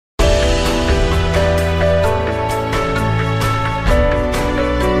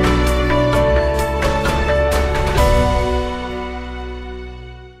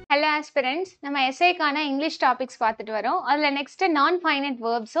aspirants, நம்ம எஸ்ஏக்கான English topics பார்த்துட்டு வரோம். அதில் நெக்ஸ்ட் நான் ஃபைனைட்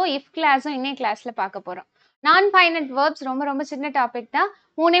வேர்ப்ஸோ இஃப் கிளாஸும் இன்னைய கிளாஸில் பார்க்க போகிறோம். நான் ஃபைனைட் வேர்ப்ஸ் ரொம்ப சின்ன டாபிக் தான்.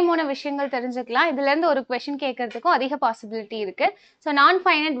 மூணு விஷயங்கள் தெரிஞ்சுக்கலாம். இதுலேருந்து ஒரு கொஷின் கேட்கறதுக்கும் அதிக பாசிபிலிட்டி இருக்குது. ஸோ நான்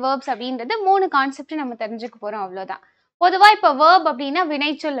ஃபைனைட் வேர்ப்ஸ் அப்படின்றது 3 கான்செப்ட் நம்ம தெரிஞ்சுக்க போகிறோம், அவ்வளோதான். பொதுவாக இப்போ வேர்ப் அப்படின்னா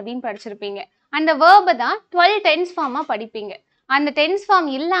வினைச்சொல் அப்படின்னு படிச்சிருப்பீங்க. அந்த வேர்பை தான் 12 டென்ஸ் ஃபார்மாக படிப்பீங்க. அந்த டென்ஸ் ஃபார்ம்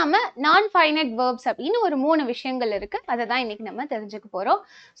இல்லாமல் நான் ஃபைனைட் வேர்ப்ஸ் அப்படின்னு ஒரு 3 விஷயங்கள் இருக்குது. அதை தான் இன்றைக்கி நம்ம தெரிஞ்சுக்க போகிறோம்.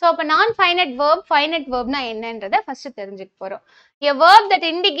 ஸோ அப்போ நான் ஃபைனைட் வேர்ப்னா என்னன்றதை ஃபஸ்ட்டு தெரிஞ்சுக்க போகிறோம். A verb that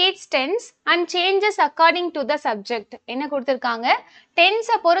indicates tense and changes according to the subject. என்ன கொடுத்துருக்காங்க?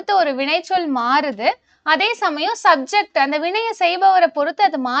 டென்ஸை பொறுத்து ஒரு வினைச்சொல் மாறுது, அதே சமயம் சப்ஜெக்ட் அந்த வினையை செய்பவரை பொறுத்து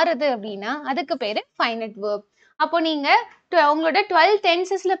அது மாறுது அப்படின்னா அதுக்கு பேர் ஃபைனைட் வேர்ப். அப்போ நீங்கள் உங்களோட 12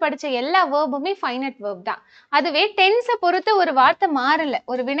 டென்சஸ்ல படிச்ச எல்லா வேர்புமே ஃபைனைட் வேர்ப் தான். அதுவே டென்ஸை பொறுத்து ஒரு வார்த்தை மாறல,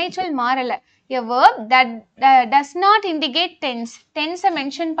 ஒரு வினைச்சொல் மாறல. A verb that does not indicate tense, டென்ஸை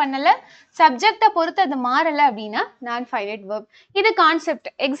mention பண்ணல, சப்ஜெக்டை பொறுத்து அது மாறல அப்படின்னா நான் ஃபைனைட் வேர்ப். இது கான்செப்ட்.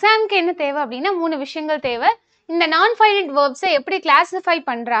 எக்ஸாமுக்கு என்ன தேவை அப்படின்னா 3 விஷயங்கள் தேவை. இந்த நான் ஃபைனைட் வேர்ப்ஸை எப்படி கிளாஸிஃபை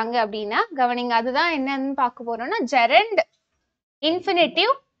பண்றாங்க அப்படின்னா கவனிங்க. அதுதான் என்னன்னு பார்க்க போறோம்னா gerund,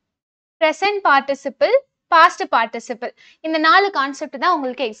 infinitive, present participle, past participle. இந்த 4 கான்செப்ட் தான்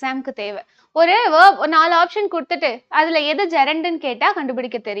உங்களுக்கு எக்ஸாமுக்கு தேவை. ஒரு வேர்ப் 4 ஆப்ஷன் கொடுத்துட்டு அதில் எது ஜெரண்டுன்னு கேட்டால்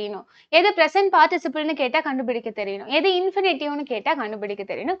கண்டுபிடிக்க தெரியணும், எது ப்ரெசன்ட் பார்ட்டிசிபிள்னு கேட்டால் கண்டுபிடிக்க தெரியணும், எது இன்ஃபினிட்டிவ்னு கேட்டால் கண்டுபிடிக்க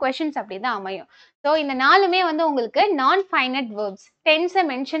தெரியணும். கொஷின்ஸ் அப்படி தான் அமையும். ஸோ இந்த 4மே உங்களுக்கு நான் ஃபைனைட் வேர்ப்ஸ், டென்ஸை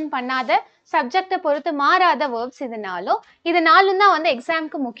மென்ஷன் பண்ணாத, சப்ஜெக்டை பொறுத்து மாறாத வேர்ப்ஸ். இது 4ம் தான்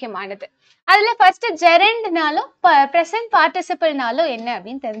எக்ஸாமுக்கு முக்கியமானது. அதில் ஃபர்ஸ்ட் ஜெரண்ட்னாலும் ப்ரெசன்ட் பார்ட்டிசிபிள்னாலும் என்ன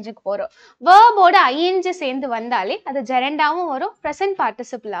அப்படின்னு தெரிஞ்சுக்க போகிறோம். வேர்போட ஐஎன்ஜி சேர்ந்து வந்தாலே அது ஜெரண்டாகவும் வரும், ப்ரெசன்ட்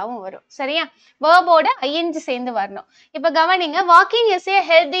பார்ட்டிசிபிளாகவும் வரும். சரியா? வேர்போட ஐஎன்ஜி சேர்ந்து வரணும். இப்போ கவனிங்க, walking is a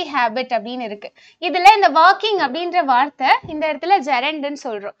healthy habit அப்படின்னு இருக்கு. இதில் இந்த வாக்கிங் அப்படின்ற வார்த்தை இந்த இடத்துல ஜெரண்டுன்னு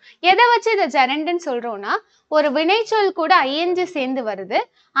சொல்கிறோம். எதை வச்சு இதை ஜெரண்டுன்னு சொல்கிறோம்னா, ஒரு வினைச்சொல் கூட ஐஎன்ஜி சேர்ந்து வருது.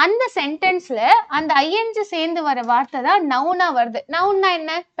 அந்த சென்டென்ஸ்ல அந்த ஐஎன்ஜி சேர்ந்து வர வார்த்தை தான் நவுனா வருது. நவுன்னா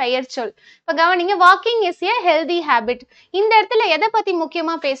என்ன? பெயர் சொல். இப்போ கவனிங்க, walking is a healthy habit. இந்த இடத்துல எதை பத்தி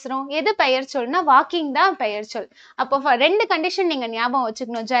முக்கியமா பேசுறோம்? எது பெயர் சொல்னா? வாக்கிங் தான் பெயர் சொல். அப்போ 2 கண்டிஷன் நீங்க ஞாபகம்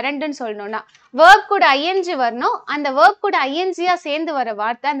வச்சுக்கணும். ஜெரண்டுன்னு சொல்லணும்னா வேர்ப் கூட ஐஎன்ஜி வரணும், அந்த வேர்ப் கூட ஐஎன்ஜியா சேர்ந்து வர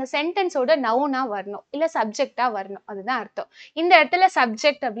வார்த்தை அந்த சென்டென்ஸோட நவுனா வரணும், இல்ல சப்ஜெக்டா வரணும். அதுதான் அர்த்தம். இந்த இடத்துல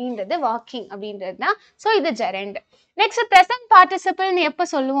சப்ஜெக்ட் அப்படின்றது வாக்கிங் அப்படின்றது தான். ஸோ இது ஜெரண்ட். நெக்ஸ்ட் ப்ரெசன்ட் பார்ட்டிசிபிள்னு எப்போ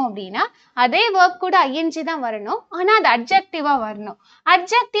சொல்லுவோம் அப்படின்னா அதே வேர்ப் கூட ஐஎன்ஜி தான் வரணும், ஆனால் அது அட்ஜெக்டிவா வரணும்.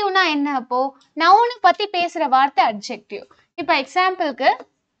 அட்ஜெக்டிவ்னா என்ன? அப்போ நவுனை பத்தி பேசுற வார்த்தை அட்ஜெக்டிவ். இப்போ எக்ஸாம்பிளுக்கு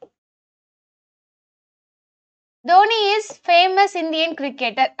Dhoni is famous Indian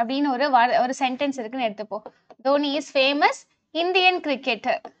cricketer அப்படின்னு ஒரு சென்டென்ஸ் இருக்குன்னு எடுத்துப்போம். Dhoni is famous Indian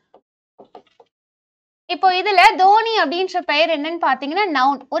cricketer. இப்போ இதுல தோனி அப்படின்ற பெயர் என்னன்னு பாத்தீங்கன்னா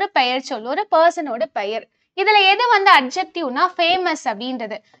நவுன், ஒரு பெயர் சொல், ஒரு பர்சனோட பெயர். இதுல எது அட்ஜெக்டிவ்னா ஃபேமஸ்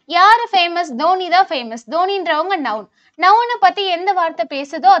அப்படின்றது. யாரு ஃபேமஸ்? தோனி தான் ஃபேமஸ். தோனின்றவங்க நவுன். நவுனை பத்தி எந்த வார்த்தை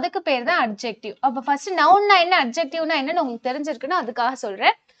பேசுதோ அதுக்கு பேர் தான் அட்ஜெக்டிவ். அப்ப ஃபர்ஸ்ட் நவுன்னா என்ன, அட்ஜெக்டிவ்னா என்னன்னு உங்களுக்கு தெரிஞ்சிருக்குன்னு அதுக்காக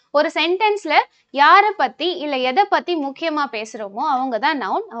சொல்றேன். ஒரு சென்டென்ஸ்ல யாரை பத்தி இல்ல எதை பத்தி முக்கியமா பேசுறோமோ அவங்க தான்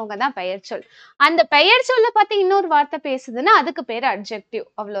நவுன், அவங்க தான் பெயர் சொல். அந்த பெயர் சொல்ல பத்தி இன்னொரு வார்த்தை பேசுதுன்னா அதுக்கு பேர் அட்ஜெக்டிவ்.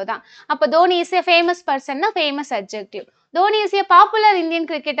 அவ்வளவுதான். அப்ப Dhoni is a famous பர்சன்னா famous adjective. Dhoni is a popular Indian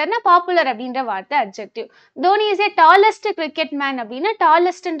கிரிக்கெட்டர்னா popular அப்படின்ற வார்த்தை adjective. Dhoni is a tallest cricket man அப்படின்னா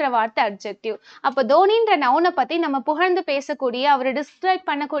டாலஸ்ட்ன்ற வார்த்தை அட்ஜெக்டிவ். அப்போ தோனின்ற நவுனை பத்தி நம்ம புகழ்ந்து பேசக்கூடிய, அவரை டிஸ்கிரைப்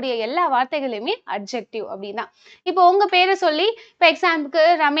பண்ணக்கூடிய எல்லா வார்த்தைகளுமே அட்ஜெக்டிவ் அப்படின்னா. இப்போ உங்க பேரை சொல்லி, இப்போ எக்ஸாம்பிளுக்கு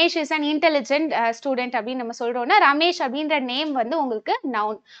Ramesh is an intelligent student அப்படின்னு நம்ம சொல்றோம்னா ரமேஷ் அப்படின்ற நேம் உங்களுக்கு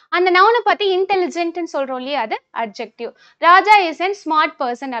நவுன். அந்த நவுனை பத்தி இன்டெலிஜென்ட்னு சொல்றோம் இல்லையா, அது adjective. Raja is an smart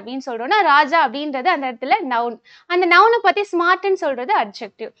person அப்படின்னு சொல்றோம்னா ராஜா அப்படின்றது அந்த இடத்துல நவுன். அந்த நவுனை பத்தி ஸ்மார்ட்னு சொல்றது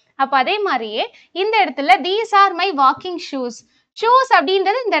அட்ஜெக்டிவ். அப்ப அதே மாதிரியே இந்த இடத்துல these are my walking shoes. Shoes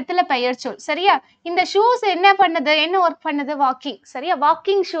அப்படின்றது இந்த இடத்துல பெயர் சொல். சரியா? இந்த ஷூஸ் என்ன பண்ணுது, என்ன ஒர்க் பண்ணுது? வாக்கிங். சரியா?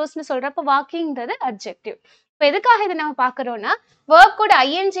 வாக்கிங் ஷூஸ்னு சொல்றப்ப வாக்கிங்ன்றது அட்ஜெக்டிவ். இப்போ எதுக்காக இதை நம்ம பார்க்குறோம்னா வேர்ப் கூட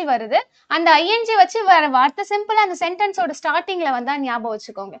ஐஎன்ஜி வருது. அந்த ஐஎன்ஜி வச்சு வர வார்த்தை சிம்பிளா அந்த சென்டென்ஸோட ஸ்டார்டிங்ல வந்தா ஞாபகம்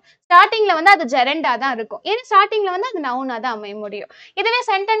வச்சுக்கோங்க. ஸ்டார்டிங்ல அது ஜெரண்டா தான் இருக்கும். ஏன்னா ஸ்டார்டிங்ல அது நவுனா தான் அமைய முடியும். இதுவே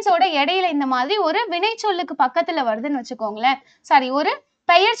சென்டென்ஸோட இடையில இந்த மாதிரி ஒரு வினைச்சொல்லுக்கு பக்கத்துல வருதுன்னு வச்சுக்கோங்களேன். சாரி, ஒரு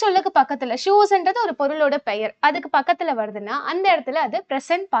பெயர் சொல்லுக்கு பக்கத்துல, ஷூஸ்ன்றது ஒரு பொருளோட பெயர், அதுக்கு பக்கத்துல வருதுன்னா அந்த இடத்துல அது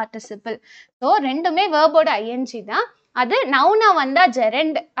ப்ரெசன்ட் பார்ட்டிசிபிள். ஸோ ரெண்டுமே வேர்போட ஐஎன்ஜி தான். அது நவுனா வந்தா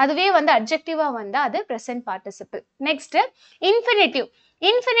ஜெரண்ட், அதுவே அட்ஜெக்டிவா வந்தா அது present participle. Next infinitive.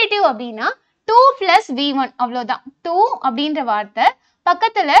 Infinitive அப்படின்னா 2 + V1 அவ்வளோதான். 2 அப்படின்ற வார்த்தை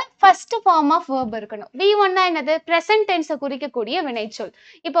பக்கத்துல ஃபர்ஸ்ட் ஃபார்ம் ஆஃப் verb இருக்கணும். V1 னா என்னது? present tense குறிக்கக்கூடிய வினைச்சொல்.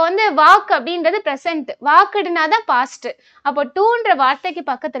 இப்போ வந்து வாக் அப்படின்றது present, வாக்குடுனா தான் past. அப்போ toன்ற வார்த்தைக்கு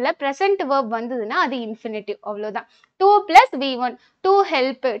பக்கத்துல present verb வந்ததுன்னா அது infinitive. அவ்வளவுதான். 2 plus V1, to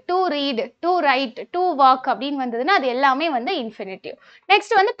help, to read, to write, to walk அப்படின்னு வந்ததுன்னா அது எல்லாமே வந்து infinitive.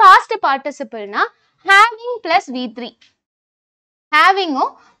 நெக்ஸ்ட் வந்து past participle னா having plus V3. having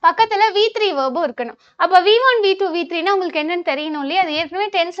பக்கத்துல V3 verb இருக்கணும். அப்ப V1, V2, V3 னா உங்களுக்கு என்னன்னு தெரியணும் இல்லையா? அது ஏற்கனவே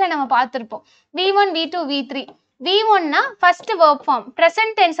டென்ஸ்ல நம்ம பார்த்திருப்போம். V1, V2, V3. V1 னா first verb form,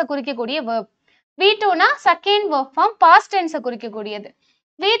 present tense குறிக்கக்கூடிய verb. V2 னா second verb form, past tense குறிக்கக்கூடியது.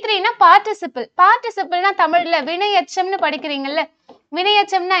 V3 னா participle. participle னா தமிழ்ல வினையெச்சம்னு படிக்கிறீங்கல்ல?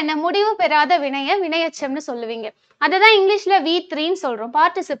 வினையெச்சம்னா என்ன? முடிவு பெறாத வினைய வினையெச்சம்னு சொல்லுவீங்க. அதுதான் இங்கிலீஷ்ல V3 ன்னு சொல்றோம்,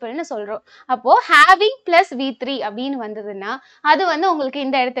 participle ன்னு சொல்றோம். அப்போ having plus V3 அப்படின்னு வந்ததுன்னா அது வந்து உங்களுக்கு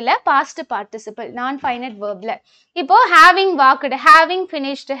இந்த இடத்துல past participle, non finite verbல. இப்போ having walked, having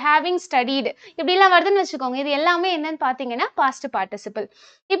finished, having studied இப்படிலாம் வருதுன்னு வச்சுக்கோங்க. இது எல்லாமே என்னன்னு பாத்தீங்கன்னா past participle.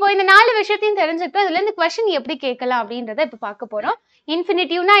 இப்போ இந்த 4 விஷயத்தையும் தெரிஞ்சுக்கிட்டு அதுல இருந்து question எப்படி கேட்கலாம் அப்படின்றத இப்ப பார்க்க போறோம்.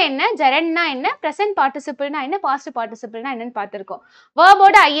 இன்ஃபினிட்டிவ்னா என்ன, ஜெரண்ட்னா என்ன, present participleனா என்ன, past participleனா என்னன்னு பார்த்திருக்கோம்.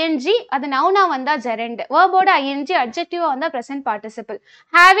 verb-ஓட ing அது noun-ஆ வந்தா gerund, verb-ஓட ing adjective-ஆ வந்தா present participle,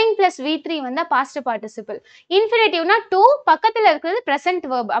 having plus V3 வந்தா past participle, infinitive-னா to பக்கத்துல இருக்கிறது present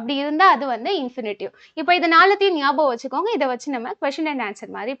verb அப்படி இருந்தா அது வந்து infinitive. இப்போ இது நாலுத்தையும் ஞாபகம் வச்சுக்கோங்க. இதை வச்சு நம்ம question and answer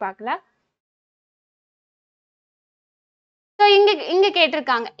மாதிரி பார்க்கலாம். ஸோ இங்க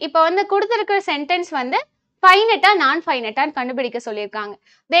கேட்டிருக்காங்க. இப்போ வந்து கொடுத்திருக்கிற சென்டென்ஸ் வந்து ஃபைனட்டா நான் ஃபைனட்டான்னு கண்டுபிடிக்க சொல்லியிருக்காங்க.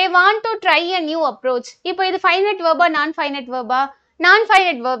 they want to try a new approach. இப்போ இது ஃபைனட் வெர்பா நான் ஃபைனட் வெர்பா? நான்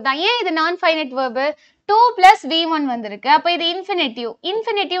ஃபைனட் வெர்ப் தான். ஏன் இது நான் ஃபைனட் வெர்ப்? 2 plus V1 வந்திருக்கு. அப்போ இது இன்ஃபினிட்டிவ்.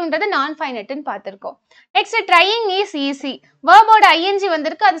 இன்ஃபினிட்டிவ்ன்றது நான் ஃபைனட்னு பார்த்திருக்கோம். Next drying is easy. வெர்போட ing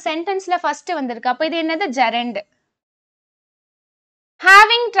வந்திருக்கு, அது சென்டென்ஸ்ல ஃபர்ஸ்ட் வந்திருக்கு. அப்போ இது என்னது? Gerund.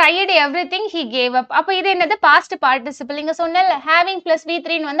 having tried everything he gave up. அப்ப இது என்னது? past participle. இங்க சொன்னல having plus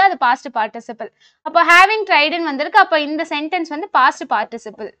V3 ன்னு வந்து அது past participle. அப்ப having tried ன்னு வந்திருக்கு. அப்ப இந்த சென்டென்ஸ் வந்து past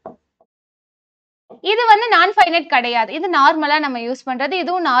participle. இது வந்து நான் ஃபைனைட் கிடையாது. இது நார்மலா நம்ம யூஸ் பண்றது,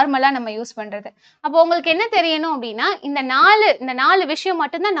 இதுவும் நார்மலா நம்ம யூஸ் பண்றது. அப்போ உங்களுக்கு என்ன தெரியணும் அப்படின்னா இந்த நாலு விஷயம்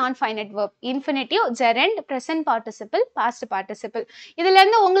மட்டும் தான் நான் finite verb. Infinitive, gerund, present participle, past participle. இதுல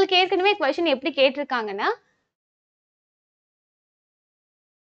இருந்து உங்களுக்கு ஏற்கனவே क्वेश्चन எப்படி கேட்டிருக்காங்கன்னா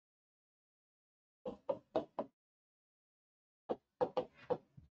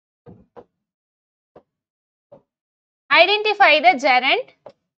identify the gerund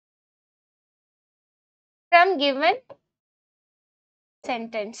from given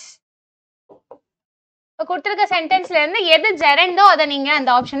sentence. கொடுத்திருக்க சென்டென்ஸ்ல இருந்து எது ஜெரண்டோ அதை நீங்க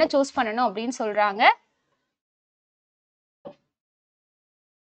அந்த ஆப்ஷனை சூஸ் பண்ணணும் அப்படின்னு சொல்றாங்க.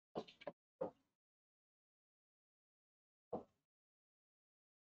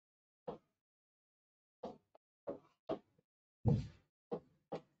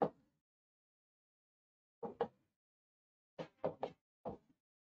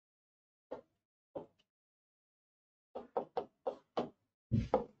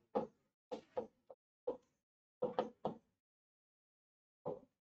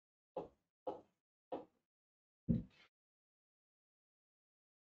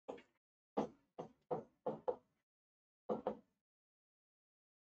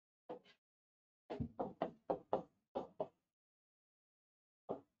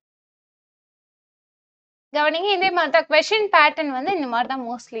 கவனிங்க, இதே மாதிரி தான் கொஸ்டின் பேட்டர்ன் வந்து இந்த மாதிரி தான்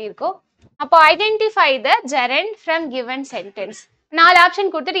மோஸ்ட்லி இருக்கும். அப்போ identify the gerund from given sentence. 4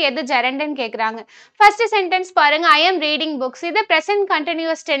 option கொடுத்துட்டு எது ஜெரண்ட்னு கேட்குறாங்க. ஃபர்ஸ்ட் சென்டென்ஸ் பாருங்க, ஐ எம் ரீடிங் புக்ஸ். இது ப்ரெசென்ட்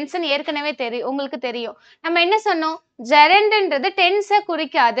கண்டினியூஸ் டென்ஸ்ன்னு ஏற்கனவே உங்களுக்கு தெரியும். நம்ம என்ன சொன்னோம்? ஜெரண்ட்ன்றது டென்ஸை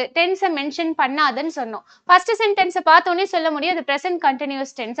குறிக்காது, டென்ஸை மென்ஷன் பண்ணாதுன்னு சொன்னோம். ஃபர்ஸ்ட் சென்டென்ஸை பார்த்தோன்னே சொல்ல முடியும் அது ப்ரெசென்ட்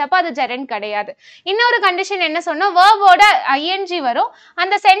கண்டினியூஸ் டென்ஸ், அப்போ அது ஜெரண்ட் கிடையாது. இன்னொரு கண்டிஷன் என்ன சொன்னோம்? வேர்போட ஐஎன்ஜி வரும்,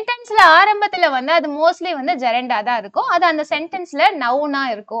 அந்த சென்டென்ஸ்ல ஆரம்பத்துல வந்து அது மோஸ்ட்லி வந்து ஜெரண்டா தான் இருக்கும், அது அந்த சென்டென்ஸ்ல நவுனா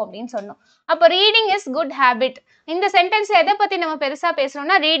இருக்கும் அப்படின்னு சொன்னோம். அப்போ ரீடிங் இஸ் குட் ஹேபிட். இந்த சென்டென்ஸ்ல எதை பத்தி நம்ம பெருசா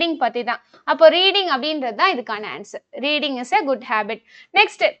பேசுறோம்னா ரீடிங் பத்தி தான். அப்போ ரீடிங் அப்படின்றது தான் இதுக்கான answer. Reading is a good habit.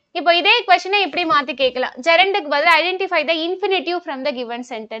 Next, இப்போ இதே क्वेश्चனை இப்படி மாத்தி கேட்கலாம். ஜெரண்டுக்கு பதிலா identify the infinitive from the given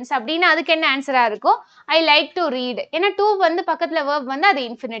sentence அப்படின்னா அதுக்கு என்ன ஆன்சரா இருக்கும்? I like to read. ஏன்னா டூ வந்து பக்கத்துல verb வந்து அது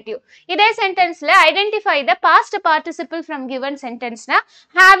இன்ஃபினிட்டிவ். இதே சென்டென்ஸ்ல identify the past participle from given சென்டென்ஸ்னா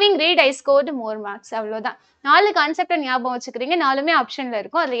having read I scored more marks. அவ்வளவுதான். 4 கான்செப்டை ஞாபகம் வச்சுக்கிறீங்க, 4மே ஆப்ஷன்ல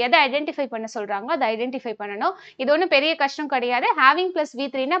இருக்கும். அதுல எதை ஐடென்டிஃபை பண்ண சொல்றாங்களோ அதை ஐடென்டிஃபை பண்ணணும். இது ஒன்றும் பெரிய கஷ்டம் கிடையாது. Having plus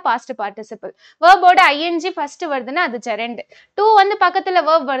V3னா past participle. வேர்போட ING first வருதுன்னா அது ஜெரண்ட். 2 வந்து பக்கத்துல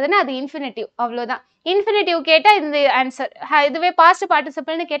verb வருது வருதுன்னா அது இன்ஃபினிட்டிவ் அவ்வளவுதான். இன்ஃபினிட்டிவ் கேட்டா இந்த ஆன்சர். இதுவே பாஸ்ட்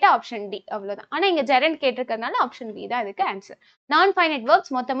பார்ட்டிசிபிள்னு கேட்டா ஆப்ஷன் டி அவ்வளவுதான். ஆனா இங்க ஜெரண்ட் கேட்டிருக்கிறதுனால ஆப்ஷன் பி தான் இதுக்கு ஆன்சர். நான் ஃபைனைட்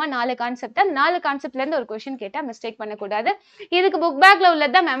வெர்ப்ஸ் மொத்தமா 4 கான்செப்ட் தான். 4 கான்செப்ட்ல இருந்து ஒரு क्वेश्चन கேட்டா மிஸ்டேக் பண்ணக்கூடாது. இதுக்கு புக் பேக்ல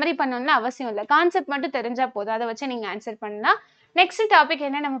உள்ளதா மெமரி பண்ணணும்னு அவசியம் இல்லை. கான்செப்ட் மட்டும் தெரிஞ்சா போதும். அதை வச்சு நீங்க ஆன்சர் பண்ணலாம். நெக்ஸ்ட் டாபிக்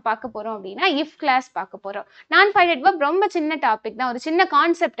என்ன நம்ம பார்க்க போறோம் அப்படின்னா இஃப் கிளாஸ் பார்க்க போறோம். நான் ஃபைனைட் வெர்ப் ரொம்ப சின்ன டாபிக் தான், ஒரு சின்ன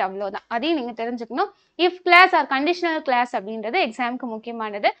கான்செப்ட் அவ்வளவுதான். அதையும் நீங்க தெரிஞ்சுக்கணும். If class R conditional clause அப்படின்றது எக்ஸாமுக்கு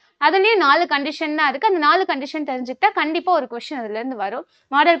முக்கியமானது. அதுலயும் 4 கண்டிஷன் தான் இருக்கு. அந்த 4 கண்டிஷன் தெரிஞ்சுக்கிட்டா கண்டிப்பா ஒரு क्वेश्चन அதுல இருந்து வரும்.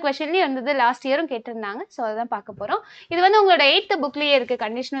 மாடல் क्वेश्चनலயும் இருந்தது, லாஸ்ட் இயரும் கேட்டிருந்தாங்க. ஸோ அதான் பார்க்க போறோம். இது வந்து உங்களோட 8th புக்லயே இருக்கு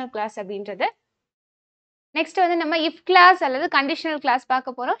கண்டிஷனல் கிளாஸ் அப்படின்றது. நெக்ஸ்ட் வந்து நம்ம இஃப் கிளாஸ் அல்லது கண்டிஷனல் கிளாஸ் பார்க்க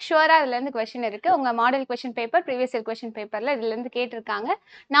போறோம். ஷுவரா இதுல இருந்து क्वेश्चन இருக்கு. உங்க model question paper, previous year question பேப்பர்ல இதுல இருந்து கேட்டிருக்காங்க.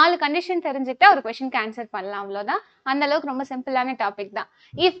 4 கண்டிஷன் தெரிஞ்சுக்கிட்டா ஒரு क्वेश्चनக்கு ஆன்சர் பண்ணலாம் அவ்வளவுதான். அந்த அளவுக்கு ரொம்ப சிம்பிளான டாபிக் தான்.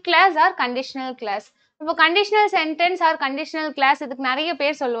 If class R conditional clause. இப்போ conditional sentence R conditional clause இதுக்கு நிறைய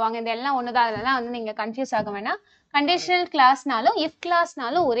பேர் சொல்லுவாங்க. இதெல்லாம் ஒண்ணுதான். அதெல்லாம் வந்து நீங்க கன்ஃபியூஸ் ஆக வேணாம். கண்டிஷனல் கிளாஸ்னாலும் இஃப்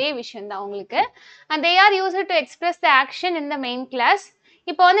கிளாஸ்னாலும் ஒரே விஷயம் தான் உங்களுக்கு. they are used to express the action in the main class.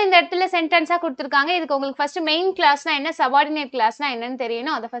 இப்போ வந்து இந்த இடத்துல சென்டென்ஸா கொடுத்துருக்காங்க. இதுக்கு உங்களுக்கு ஃபர்ஸ்ட் மெயின் கிளாஸ்னா என்ன, சபார்டினேட் கிளாஸ்னா என்னன்னு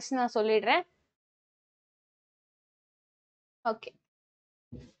தெரியணும். அதை ஃபர்ஸ்ட் நான் சொல்லிடுறேன். ஓகே,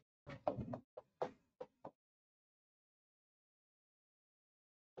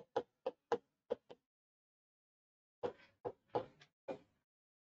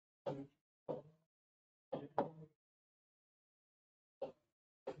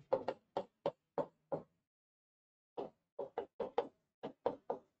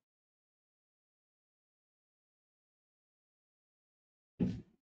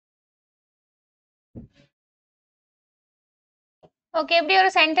 ஓகே, இப்படி ஒரு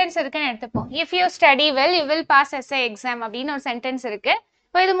சென்டென்ஸ் இருக்குன்னு எடுத்துப்போம். If you study well you will pass S A exam அப்படின்னு ஒரு சென்டென்ஸ் இருக்கு.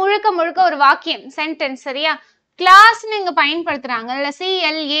 இப்போ இது முழுக்க முழுக்க ஒரு வாக்கியம், சென்டென்ஸ். சரியா? கிளாஸ்ன்னு இங்க பயன்படுத்துறாங்க. இல்லை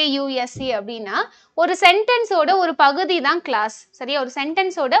CLAUSE அப்படின்னா ஒரு சென்டென்ஸோட ஒரு பகுதி தான் கிளாஸ். சரியா? ஒரு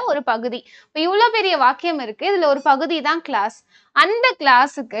சென்டென்ஸோட ஒரு பகுதி. இப்போ இவ்வளோ பெரிய வாக்கியம் இருக்கு, இதுல ஒரு பகுதி தான் கிளாஸ். அந்த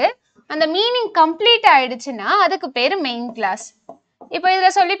கிளாஸுக்கு அந்த மீனிங் கம்ப்ளீட் ஆயிடுச்சுன்னா அதுக்கு பேரு மெயின் கிளாஸ். இப்போ இதுல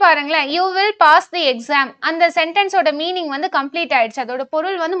சொல்லி பாருங்களேன், you will pass the exam. அந்த சென்டென்ஸோட மீனிங் வந்து கம்ப்ளீட் ஆயிடுச்சு, அதோட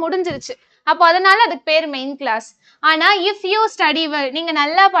பொருள் வந்து முடிஞ்சிருச்சு. அப்போ அதனால அதுக்கு பேர் மெயின் கிளாஸ். ஆனா இஃப் யூ ஸ்டடி வெல், நீங்க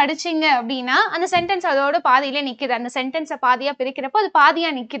நல்லா படிச்சீங்க அப்படின்னா அந்த சென்டென்ஸ் அதோட பாதியில நிக்குது. அந்த சென்டென்ஸை பாதியா பிரிக்கிறப்போ அது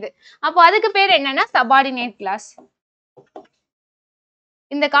பாதியா நிக்குது. அப்போ அதுக்கு பேர் என்னன்னா சபார்டினேட் கிளாஸ்.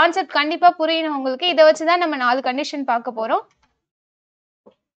 இந்த கான்செப்ட் கண்டிப்பா புரியணும் உங்களுக்கு. இதை வச்சுதான் நம்ம 4 கண்டிஷன் பார்க்க போறோம்.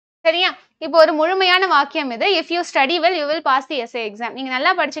 சரியா? இப்போ ஒரு முழுமையான வாக்கியம் இது. If you study well you will pass the S A exam. நீங்க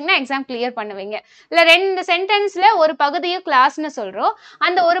நல்லா படிச்சீங்கன்னா எக்ஸாம் கிளியர் பண்ணுவீங்க. இல்ல 2 சென்டென்ஸ்ல ஒரு பகுதியும் கிளாஸ்னு சொல்றோம்.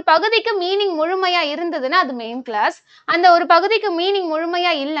 அந்த ஒரு பகுதிக்கு மீனிங் முழுமையா இருந்ததுன்னா அது மெயின் கிளாஸ். அந்த ஒரு பகுதிக்கு மீனிங்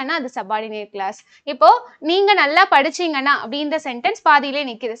முழுமையா இல்லைன்னா அது சபார்டினேட் கிளாஸ். இப்போ நீங்க நல்லா படிச்சீங்கன்னா அப்படின்ற சென்டென்ஸ் பாதியிலே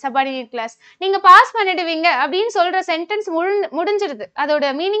நிக்குது, சபார்டினேட் கிளாஸ். நீங்க பாஸ் பண்ணிடுவீங்க அப்படின்னு சொல்ற சென்டென்ஸ் முடிஞ்சிருது, அதோட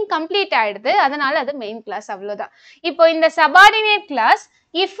மீனிங் கம்ப்ளீட் ஆயிடுது, அதனால அது மெயின் கிளாஸ். அவ்வளவுதான். இப்போ இந்த சபார்டினேட் கிளாஸ்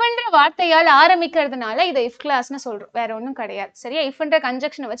இஃப்ன்ற வார்த்தையால் ஆரம்பிக்கிறதுனால இதை இஃப் கிளாஸ்னு சொல்றோம், வேற ஒன்றும் கிடையாது. சரியா? இஃப்ன்ற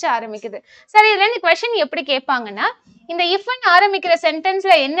கன்ஜெக்ஷனை வச்சு ஆரம்பிக்குது. சரி, இதுல இருந்து क्वेश्चन எப்படி கேட்பாங்கன்னா, இந்த இஃப்னு ஆரம்பிக்கிற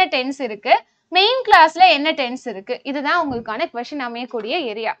சென்டென்ஸ்ல என்ன டென்ஸ் இருக்கு, மெயின் கிளாஸ்ல என்ன டென்ஸ் இருக்கு, இதுதான் உங்களுக்கான क्वेश्चन அமையக்கூடிய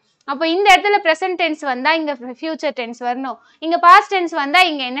ஏரியா. அப்போ இந்த இடத்துல ப்ரெசன்ட் டென்ஸ் வந்தா இங்க ஃபியூச்சர் டென்ஸ் வரணும், இங்க பாஸ்ட் டென்ஸ் வந்தா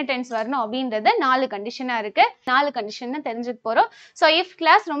இங்க என்ன டென்ஸ் வரணும் அப்படின்றது 4 கண்டிஷனா இருக்கு. 4 கண்டிஷன் தெரிஞ்சுக்க போறோம். ஸோ இஃப்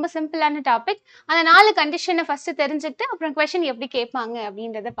கிளாஸ் ரொம்ப சிம்பிளான டாபிக். அந்த 4 கண்டிஷனை ஃபர்ஸ்ட் தெரிஞ்சுக்கிட்டு அப்புறம் क्वेश्चन எப்படி கேட்பாங்க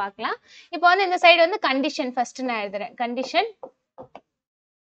அப்படின்றத பார்க்கலாம். இப்போ வந்து இந்த சைடு வந்து கண்டிஷன் ஃபர்ஸ்ட் நான் எழுதுறேன். கண்டிஷன்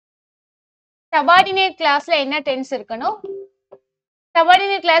சபார்டினேட் கிளாஸ்ல என்ன டென்ஸ் இருக்கணும்.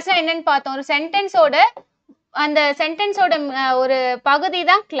 சபார்டினேட் கிளாஸ்ல என்னன்னு பார்த்தோம், ஒரு சென்டென்ஸோட அந்த சென்டென்ஸோட ஒரு பகுதி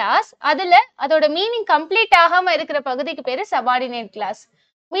தான் கிளாஸ். அதுல அதோட மீனிங் கம்ப்ளீட் ஆகாம இருக்கிற பகுதிக்கு பேரு சபார்டினேட் கிளாஸ்.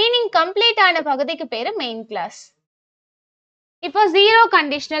 மீனிங் கம்ப்ளீட் ஆன பகுதிக்கு பேரு மெயின் கிளாஸ். இப்போ ஜீரோ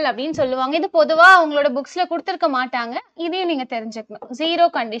கண்டிஷனல் அப்படின்னு சொல்லுவாங்க. இது பொதுவா உங்களோட புக்ஸ்ல கொடுத்துருக்க மாட்டாங்க, இதையும் நீங்க தெரிஞ்சுக்கணும். ஜீரோ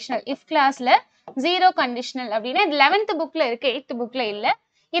கண்டிஷனல் இஃப் கிளாஸ்ல ஜீரோ கண்டிஷனல் அப்படின்னா இது 11th புக்ல இருக்கு, 8th புக்ல இல்ல.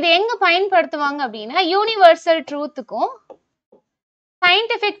 இது எங்க பயன்படுத்துவாங்க அப்படின்னா யூனிவர்சல் ட்ரூத்துக்கும்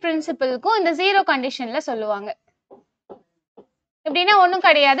சயின்டிபிக் பிரின்சிபிளுக்கும் இந்த ஜீரோ கண்டிஷன்ல சொல்லுவாங்க. எப்படின்னா ஒன்றும்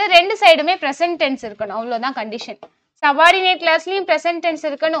கிடையாது, 2 சைடுமே ப்ரெசன்ட் டென்ஸ் இருக்கணும், அவ்வளோதான் கண்டிஷன். சபார்டினேட் கிளாஸ்லயும் ப்ரெசன்ட் டென்ஸ்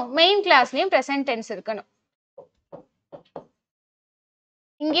இருக்கணும், மெயின் கிளாஸ்லயும் ப்ரெசன்ட் டென்ஸ் இருக்கணும்.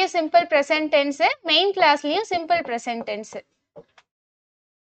 இங்கேயும் simple present tense, main கிளாஸ்லயும் simple present tense.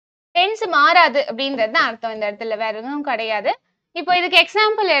 Tense மாறாது அப்படின்றது தான் அர்த்தம் இந்த இடத்துல, வேற எதுவும் கிடையாது. இப்போ இதுக்கு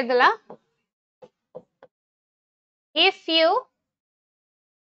எக்ஸாம்பிள் எழுதலாம். If you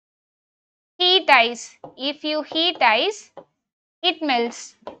heat ice, if you heat ice it melts.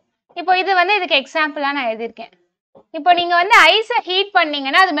 இப்போ இது வந்து இதுக்கு எக்ஸாம்பிளா நான் எழுதியிருக்கேன். இப்போ நீங்க வந்து ஐஸை ஹீட்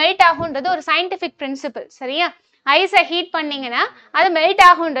பண்ணீங்கன்னா அது மெல்ட் ஆகும்ன்றது ஒரு சயின்டிஃபிக் பிரின்சிபல். சரியா? ஐஸை ஹீட் பண்ணீங்கன்னா அது மெல்ட்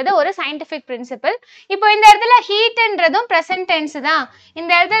ஆகும்ன்றது ஒரு சயின்டிஃபிக் பிரின்சிபல். இப்போ இந்த இடத்துல ஹீட்ன்றதும் ப்ரெசன்ட் டென்ஸ் தான்,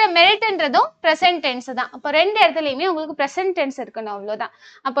 இந்த இடத்துல மெல்ட்ன்றதும் ப்ரெசன்ட் டென்ஸ் தான். அப்போ ரெண்டு இடத்துலையுமே உங்களுக்கு ப்ரெசன்ட் டென்ஸ் இருக்கணும், அவ்வளோதான்.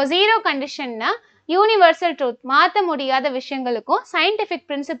 அப்போ ஜீரோ கண்டிஷன்னா யூனிவர்சல் ட்ரூத், மாற்ற முடியாத விஷயங்களுக்கும் சயின்டிஃபிக்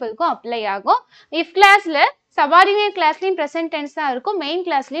பிரின்சிபலுக்கும் அப்ளை ஆகும். இஃப் கிளாஸ்ல சபார்டினேட் கிளாஸ்லயும் ப்ரெசன்ட் டென்ஸ் தான் இருக்கும், மெயின்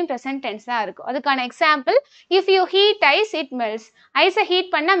கிளாஸ்லயும் ப்ரெசன்ட் டென்ஸ் தான் இருக்கும். அதுக்கான example, if you heat ice it melts. ஐஸை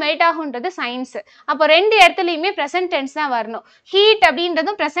heat பண்ணா மெல்ட் ஆகுன்றது சயின்ஸ். அப்போ ரெண்டு இடத்துலையுமே ப்ரெசன்ட் டென்ஸ் தான் வரணும். ஹீட்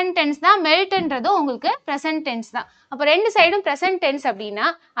அப்படின்றதும் ப்ரெசன்ட் டென்ஸ் தான், மெல்ட்ன்றதும் உங்களுக்கு ப்ரெசன்ட் டென்ஸ் தான். அப்போ ரெண்டு சைடும் ப்ரெசன்ட் டென்ஸ் அப்படின்னா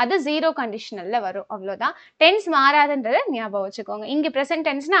அது ஜீரோ கண்டிஷனல்ல வரும், அவ்வளோதான். டென்ஸ் மாறாதுன்றதை ஞாபகம் வச்சுக்கோங்க. இங்கே ப்ரெசன்ட்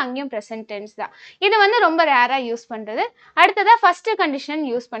டென்ஸ்னா அங்கேயும் ப்ரெசன்ட் டென்ஸ் தான். இது வந்து ரொம்ப ரேரா யூஸ் பண்றது. அடுத்ததா ஃபர்ஸ்ட் கண்டிஷன்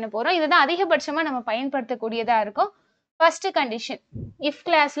யூஸ் பண்ண போறோம். இதுதான் அதிகபட்சமா நம்ம பயன்படுத்தக்கூடியதா இருக்கும். ஃபர்ஸ்ட் கண்டிஷன், இஃப்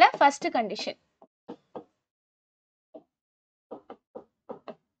கிளாஸ்ல first condition.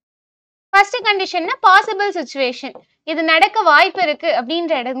 First கண்டிஷன்னா possible situation, இது நடக்க வாய்ப்பு இருக்கு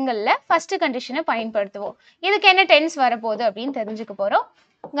அப்படின்ற இடங்கள்ல ஃபர்ஸ்ட் கண்டிஷனை பயன்படுத்துவோம். இதுக்கு என்ன டென்ஸ் வரப்போகுது அப்படின்னு தெரிஞ்சுக்க போறோம்.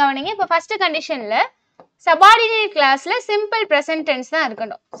 கவனிங்க. இப்போ ஃபர்ஸ்ட் கண்டிஷன்ல சபார்டினேட் கிளாஸ்ல சிம்பிள் ப்ரெசன்ட் டென்ஸ் தான்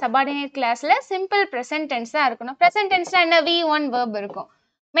இருக்கணும். சபார்டினேட் கிளாஸ்ல சிம்பிள் ப்ரெசன்ட் டென்ஸ் தான் இருக்கணும். ப்ரெசன்ட் டென்ஸ்ல என்ன V1 verb இருக்கும்.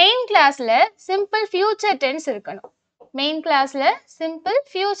 மெயின் கிளாஸ்ல சிம்பிள் ஃபியூச்சர் டென்ஸ் இருக்கணும். மெயின் கிளாஸ்ல சிம்பிள்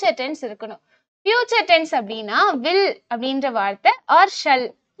ஃபியூச்சர் டென்ஸ் இருக்கணும். ஃபியூச்சர் டென்ஸ் அப்படின்னா வில் அப்படின்ற வார்த்தை ஆர் ஷல்,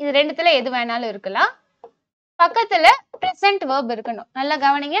 இது ரெண்டுத்துல எது வேணாலும் இருக்கலாம். பக்கத்துல ப்ரெசன்ட் verb இருக்கணும். நல்லா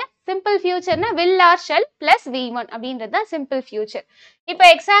கவனிங்க. Simple ஃபியூச்சர்னா will or shall plus V1 அப்படின்றது தான் சிம்பிள் ஃபியூச்சர். இப்போ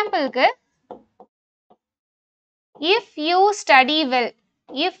எக்ஸாம்பிளுக்கு, if you study well,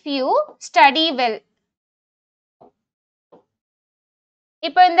 if you study well.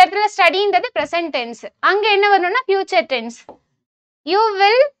 இப்போ இந்த இடத்துல ஸ்டடின்றது ப்ரெசன்ட் டென்ஸ், அங்க என்ன வரணும்னா future tense. you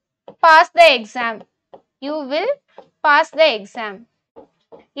will pass the exam, you will pass the exam.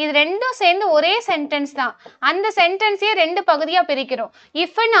 இது ரெண்டும் சேர்ந்து ஒரே சென்டென்ஸ் தான். அந்த சென்டென்ஸையே ரெண்டு பகுதியா பிரிக்கிறோம்.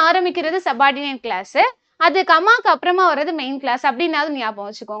 இஃப்னு ஆரம்பிக்கிறது சபார்டினேட் கிளாஸ், அது கமாக்கு அப்புறமா வர்றது மெயின் கிளாஸ் அப்படின்னாவது ஞாபகம்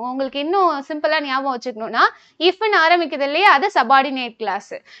வச்சுக்கோங்க. உங்களுக்கு இன்னும் சிம்பிளா ஞாபகம் வச்சுக்கணும்னா, இஃப்னு ஆரம்பிக்கிறது இல்லையா அது சபார்டினேட் கிளாஸ்,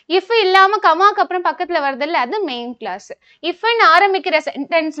 இஃப் இல்லாம கமாக்கு அப்புறம் பக்கத்துல வருது இல்ல அது மெயின் கிளாஸ். இஃப்னு ஆரம்பிக்கிற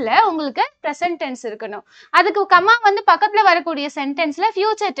சென்டென்ஸ்ல உங்களுக்கு ப்ரெசன்ட் டென்ஸ் இருக்கணும். அதுக்கு கமா வந்து பக்கத்துல வரக்கூடிய சென்டென்ஸ்ல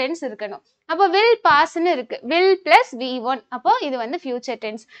ஃபியூச்சர் டென்ஸ் இருக்கணும். அப்போ வில் பாஸ்ன்னு இருக்கு, வில் பிளஸ் V1, அப்போ இது வந்து ஃபியூச்சர்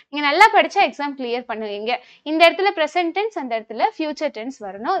டென்ஸ். நீங்க நல்லா படிச்சா எக்ஸாம் கிளியர் பண்ணுவீங்க. இந்த இடத்துல ப்ரெசன்ட் டென்ஸ், அந்த இடத்துல ஃபியூச்சர் டென்ஸ்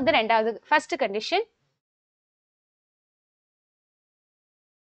வரணும். இது ரெண்டாவது ஃபர்ஸ்ட் கண்டிஷன்.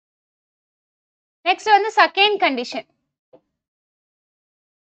 நெக்ஸ்ட் வந்து செகண்ட் கண்டிஷன்.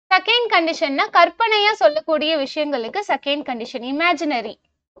 செகண்ட் கண்டிஷன்னா கற்பனையா சொல்லக்கூடிய விஷயங்களுக்கு செகண்ட் கண்டிஷன், இமேஜினரி.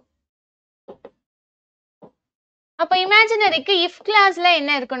 அப்போ இமேஜினரிக்கு இஃப் கிளாஸ்ல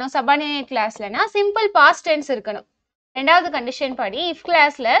என்ன இருக்கணும், சபார்டினேட் கிளாஸ்லனா சிம்பிள் பாஸ்ட் டென்ஸ் இருக்கணும். ரெண்டாவது கண்டிஷன் படி இஃப்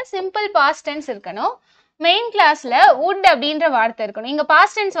கிளாஸ்ல சிம்பிள் பாஸ்ட் டென்ஸ் இருக்கணும். மெயின் கிளாஸ்ல would அப்படின்ற வார்த்தை இருக்கணும். இங்க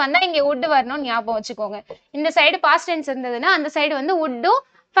பாஸ்ட் டென்ஸ் வந்தா இங்க would வரணும், ஞாபகம் வச்சுக்கோங்க. இந்த சைடு பாஸ்ட் டென்ஸ் இருந்ததுன்னா அந்த சைடு வந்து wouldம்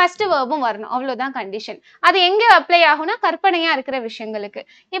ஃபர்ஸ்ட் வேர்பும் வரணும், அவ்வளவுதான் கண்டிஷன். அது எங்க அப்ளை ஆகும்னா கற்பனையா இருக்கிற விஷயங்களுக்கு.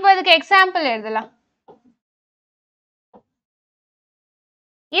 இப்போ அதுக்கு எக்ஸாம்பிள் எழுதலாம்.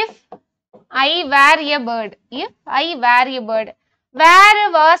 if I were a bird, if I were a bird. were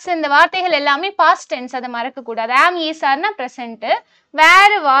was இந்த வார்த்தைகள் எல்லாமே பாஸ்ட் டென்ஸ், அதை மறக்க கூடாது. am is are னா பிரசன்ட்,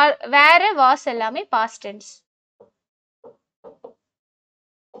 were was எல்லாமே பாஸ்ட் டென்ஸ்.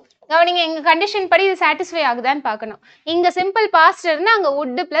 கவனிங்க, எங்க கண்டிஷன் படி இது சாட்டிஸ்ஃபை ஆகுதான்னு பார்க்கணும். இங்க சிம்பிள் பாஸ்ட் இருந்தா அங்க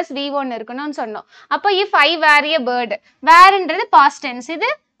would plus V1 இருக்கணும்னு சொன்னோம். அப்போ if I were a bird, வேர்ன்றது past tense, இது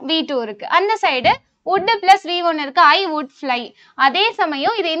V2 இருக்கு. அந்த சைடு would plus V1 இருக்கு, I would fly. அதே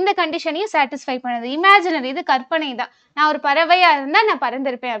சமயம் இது இந்த கண்டிஷனையும் சாட்டிஸ்ஃபை பண்ணுது. இமேஜினரி, இது கற்பனை தான். நான் ஒரு பறவையா இருந்தா நான்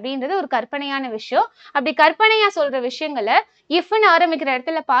பறந்திருப்பேன் அப்படின்றது ஒரு கற்பனையான விஷயம். அப்படி கற்பனையா சொல்ற விஷயங்களை இஃப்னு ஆரம்பிக்கிற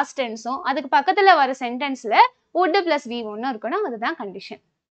இடத்துல பாஸ்ட் டென்ஸும் அதுக்கு பக்கத்துல வர சென்டென்ஸ்ல would plus V1 இருக்கணும், அதுதான் கண்டிஷன்.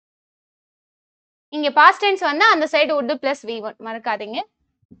 இங்க பாஸ்ட் டென்ஸ் வந்தா அந்த சைடு would plus V1 மறக்காதீங்க.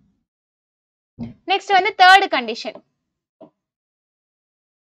 நெக்ஸ்ட் வந்து தேர்ட் கண்டிஷன்.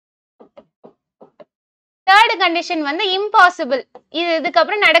 தேர்ட் கண்டிஷன் வந்து இம்பாசிபிள், இது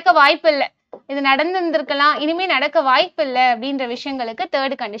இதுக்கப்புறம் நடக்க வாய்ப்பு இல்லை, இது நடந்திருந்திருக்கலாம் இனிமே நடக்க வாய்ப்பு இல்லை அப்படின்ற விஷயங்களுக்கு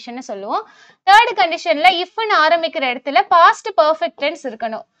தேர்ட் கண்டிஷன் சொல்லுவோம். தேர்ட் கண்டிஷன்ல இஃப்னு ஆரம்பிக்கிற இடத்துல பாஸ்ட் பெர்ஃபெக்ட் டென்ஸ்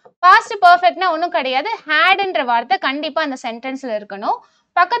இருக்கணும். பாஸ்ட் பெர்ஃபெக்ட்னா ஒன்றும் கிடையாது, ஹேட்ன்ற வார்த்தை கண்டிப்பா அந்த சென்டென்ஸ்ல இருக்கணும்.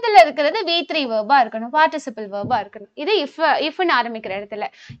 பக்கத்துல இருக்கிறது V3 வேர்பா இருக்கணும், பார்ட்டிசிபிள் வேர்பா இருக்கணும். இது இஃப்னு ஆரம்பிக்கிற இடத்துல.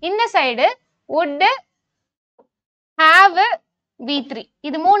 இந்த சைடு would, have, V3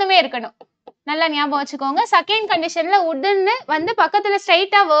 இது மூணுமே இருக்கணும். நல்லா ஞாபகம் வச்சுக்கோங்க. செகண்ட் கண்டிஷன்ல வுட்ன்னு வந்து பக்கத்துல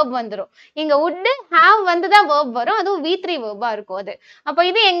ஸ்ட்ரைட்டா வேர்ப் வந்துரும். இங்க வுட் ஹேவ் வந்து தான் வேர்ப் வரும். அதுவும் V3 வேர்பா இருக்கும் அது. அப்ப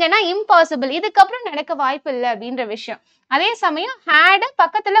இது எங்கன்னா இம்பாசிபிள். இதுக்கப்புறம் நடக்க வாய்ப்பு இல்ல அப்படின்ற விஷயம். அதே சமயம் had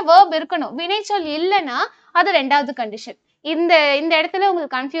பக்கத்துல வேர்ப் இருக்கணும். வினைச்சொல் இல்லைன்னா அது ரெண்டாவது கண்டிஷன். இந்த இடத்துல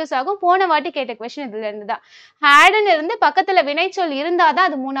உங்களுக்கு கன்ஃபியூஸ் ஆகும். போன வாட்டி கேட்ட கொஸ்டின் இதுல இருந்து தான். ஹேடுன்னு இருந்து பக்கத்துல வினைச்சொல் இருந்தாதான்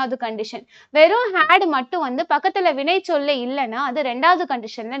அது மூணாவது கண்டிஷன். வெறும் ஹேட் மட்டும் வந்து பக்கத்துல வினைச்சொல்ல இல்லைன்னா அது ரெண்டாவது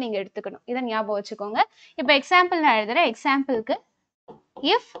கண்டிஷன்ல நீங்க எடுத்துக்கணும். இதை ஞாபகம் வச்சுக்கோங்க. இப்ப எக்ஸாம்பிள் நான் எழுதுறேன். எக்ஸாம்பிளுக்கு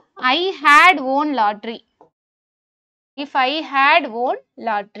if I had won lottery. if I had won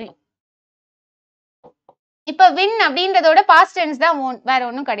lottery. இப்ப win அப்படின்றதோட past tense தான் won, வேற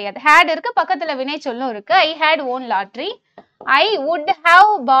ஒண்ணும் கிடையாது. had இருக்கு, பக்கத்துல வினை சொல்லும் இருக்கு. I had won lottery. I would have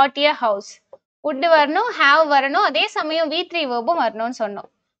bought a house. would வரணும், have வரணும், அதே சமயம் V3 verb-உம் வரணும்னு சொன்னோம்.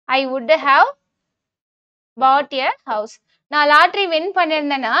 I would have bought a house. நான் லாட்ரி வின்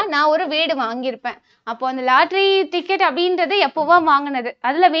பண்ணிருந்தேன்னா நான் ஒரு வீடு வாங்கியிருப்பேன். அப்போ அந்த லாட்ரி டிக்கெட் அப்படின்றது எப்போவா வாங்கினது,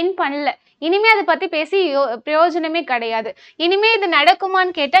 அதுல வின் பண்ணல. இனிமே அதை பத்தி பேசி பிரயோஜனமே கிடையாது. இனிமே இது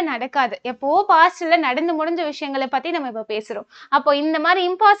நடக்குமான்னு கேட்டா நடக்காது. எப்போ பாஸ்ட்ல நடந்து முடிஞ்ச விஷயங்களை பத்தி நம்ம இப்ப பேசுறோம். அப்போ இந்த மாதிரி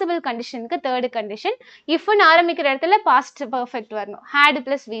இம்பாசிபிள் கண்டிஷனுக்கு தேர்டு கண்டிஷன் இஃப்னு ஆரம்பிக்கிற இடத்துல பாஸ்ட் பெர்ஃபெக்ட் வரணும். had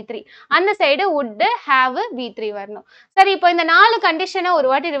plus V3. அந்த சைடு would have V3 வரணும். சரி, இப்போ இந்த 4 கண்டிஷனை ஒரு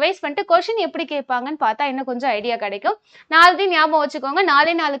வாட்டி ரிவைஸ் பண்ணிட்டு கொஸ்டின் எப்படி கேட்பாங்கன்னு பார்த்தா இன்னும் கொஞ்சம் ஐடியா கிடைக்கும். 4 ஞாபகம் வச்சுக்கோங்க.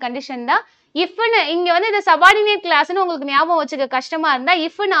 4 கண்டிஷன் தான். இஃப்னு இங்க வந்து இது சபார்டினேட் கிளாஸ்னு உங்களுக்கு ஞாபகம் வச்சுக்க கஷ்டமா இருந்தா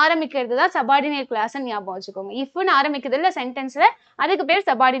இஃப்னு ஆரம்பிக்கிறது தான் சபார்டினேட் கிளாஸ்னு ஞாபகம் வச்சுக்கோங்க. இஃப்னு ஆரம்பிக்கிறதுல சென்டென்ஸ்ல அதுக்கு பேர்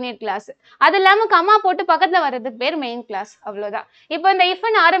சபார்டினேட் கிளாஸ். அது இல்லாம கமா போட்டு பக்கத்துல வர்றதுக்கு பேர் மெயின் கிளாஸ். அவ்வளவுதான். இப்போ இந்த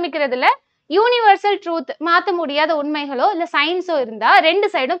இஃப்னு ஆரம்பிக்கிறதுல யூனிவர்சல் ட்ரூத், மாற்ற முடியாத உண்மைகளோ இல்ல சயின்ஸோ இருந்தா ரெண்டு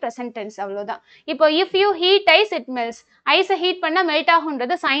சைடும் பிரசன்ட் டென்ஸ். அவ்வளவுதான். இப்போ if you heat ice it melts. ஐஸை heat பண்ணா மெல்ட்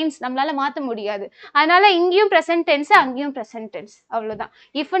ஆகுன்றது சயின்ஸ், நம்மளால மாற்ற முடியாது. அதனால இங்கேயும் பிரசன்ட் டென்ஸ், அங்கேயும் பிரசன்ட் டென்ஸ். அவ்வளவுதான்.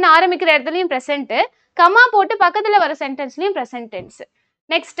 இஃப்னு ஆரம்பிக்கிற இடத்துலயும் பிரசன்ட், கமா போட்டு பக்கத்துல வர சென்டென்ஸ்லயும் present tense.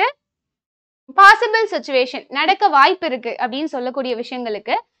 Next possible situation, நடக்க வாய்ப்பு இருக்கு அப்படின்னு சொல்லக்கூடிய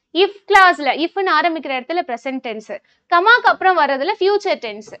விஷயங்களுக்கு இஃப் கிளாஸ்ல இஃப்னு ஆரம்பிக்கிற இடத்துல பிரசன்ட் டென்ஸ், கமாக்கு அப்புறம் வர்றதுல ஃபியூச்சர்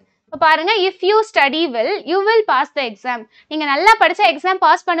டென்ஸ். இப்போ பாருங்க, if you study well you will pass the exam. நீங்க நல்லா படிச்சா எக்ஸாம்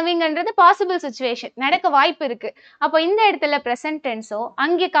பாஸ் பண்ணுவீங்கன்றது பாசிபிள் சிச்சுவேஷன், நடக்க வாய்ப்பு இருக்கு. அப்போ இந்த இடத்துல பிரசன்ட் டென்ஸோ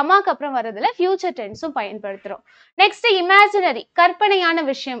அங்கே கமாக்கு அப்புறம் வர்றதுல ஃபியூச்சர் டென்ஸும் பயன்படுத்துறோம். நெக்ஸ்ட் இமேஜினரி, கற்பனையான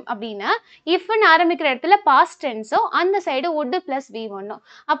விஷயம் அப்படின்னா இஃப்னு ஆரம்பிக்கிற இடத்துல பாஸ்ட் டென்ஸோ அந்த சைடு would plus V1.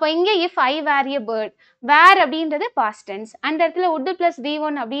 அப்போ இங்கே if I where a bird, வேர் அப்படின்றது பாஸ்ட் டென்ஸ், அந்த இடத்துல would plus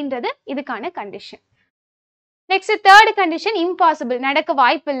V1 அப்படின்றது இதுக்கான condition. Next third condition impossible, நடக்க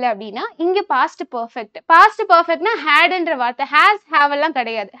வாய்ப்பு இல்லை அப்படின்னா இங்க பாஸ்ட் பெர்ஃபெக்ட். பாஸ்ட் பெர்ஃபெக்ட்னா ஹேட்ன்ற வார்த்தை, ஹேஸ் ஹேவ் எல்லாம்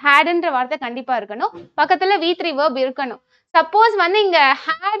கிடையாது. ஹேட்ன்ற வார்த்தை கண்டிப்பா இருக்கணும், பக்கத்துல V3 verb இருக்கணும். சப்போஸ் வந்து இங்க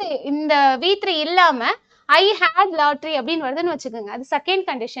ஹேட் இந்த V3 இல்லாம ஐ ஹேட் லாட்ரி அப்படின்னு வருதுன்னு வச்சுக்கோங்க, அது செகண்ட்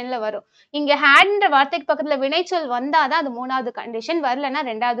கண்டிஷன்ல வரும். இங்க ஹேட்ன்ற வார்த்தைக்கு பக்கத்துல வினைச்சொல் வந்தாதான் அது மூணாவது கண்டிஷன், வரலன்னா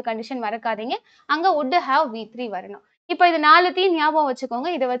ரெண்டாவது கண்டிஷன் மறக்காதீங்க. அங்க would have V3 வரணும். இப்போ இது 4த்தையும் ஞாபகம் வச்சுக்கோங்க.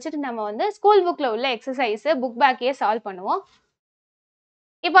 இதை வச்சுட்டு நம்ம வந்து ஸ்கூல் புக்ல உள்ள எக்ஸசைஸ் புக் பேக்கையே சால்வ் பண்ணுவோம்.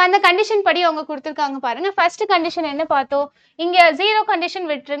 இப்போ அந்த கண்டிஷன் படி அவங்க கொடுத்துருக்காங்க பாருங்க. ஃபர்ஸ்ட் கண்டிஷன் என்ன பார்த்தோம், இங்க 0 கண்டிஷன்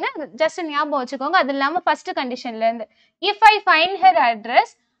விட்டுருங்க, ஜஸ்ட் ஞாபகம் வச்சுக்கோங்க. அது இல்லாம ஃபர்ஸ்ட் கண்டிஷன்ல இருந்து if I find her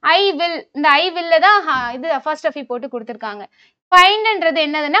address I will, இந்த ஐ வில்ல தான் இது ஃபர்ஸ்ட் ஆஃப் போட்டு கொடுத்துருக்காங்க. ஃபைண்ட்ன்றது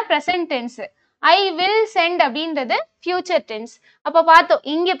என்னதுன்னா present tense, I will send அப்படின்றது ஃபியூச்சர் டென்ஸ். அப்போ பார்த்தோம்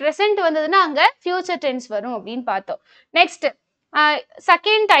இங்க பிரசன்ட் வந்ததுன்னா அங்க ஃபியூச்சர் டென்ஸ் வரும் அப்படின்னு பார்த்தோம். Next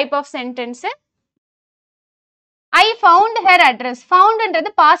second type of sentence, I found her address.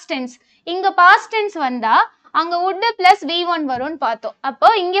 ஃபவுண்ட்ன்றது past tense, இங்க பாஸ்ட் டென்ஸ் வந்தா அங்க would plus V1 வரும்னு பார்த்தோம். அப்போ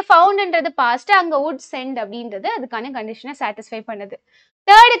இங்க ஃபவுண்ட்ன்றது பாஸ்ட், அங்க would send அப்படின்றது அதுக்கான கண்டிஷனை சாட்டிஸ்ஃபை பண்ணுது.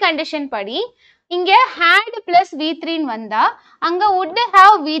 தேர்ட் கண்டிஷன் படி இங்க had plus V3 வந்தா அங்க would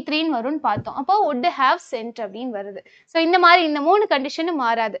have V3 வரும்னு பார்த்தோம். அப்போ would have sent அப்படின்னு வருது. ஸோ இந்த மாதிரி இந்த 3 கண்டிஷனும்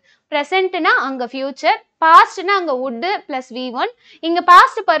மாறாது. ப்ரெசென்ட்னா அங்க ஃபியூச்சர், பாஸ்ட்னா அங்க would plus V1, இங்க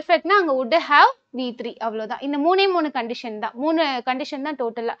பாஸ்ட் பர்ஃபெக்ட்னா அங்க would have V3. அவ்வளவுதான். இந்த 3 கண்டிஷன் தான், 3 கண்டிஷன் தான்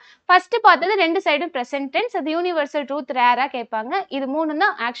டோட்டலா. ஃபர்ஸ்ட் பார்த்தது ரெண்டு சைடும் ப்ரெசென்ட் டென்ஸ், அது யூனிவர்சல் ட்ரூத் ரேரா கேட்பாங்க. இது 3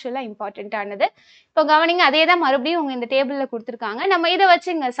 தான் ஆக்சுவலா இம்பார்ட்டன்ட் ஆனது. இப்போ கவனிங்க, அதே தான் மறுபடியும் உங்க இந்த டேபிள்ல கொடுத்துருக்காங்க. நம்ம இதை வச்சு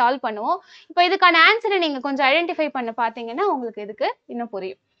இங்க சால்வ் பண்ணுவோம். இப்போ இதுக்கான ஆன்சரை நீங்க கொஞ்சம் ஐடென்டிஃபை பண்ண பார்த்தீங்கன்னா உங்களுக்கு இதுக்கு இன்னும்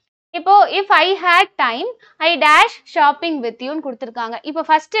புரியும். இப்போ if I had time I dash shopping with யூன்னு கொடுத்துருக்காங்க. இப்போ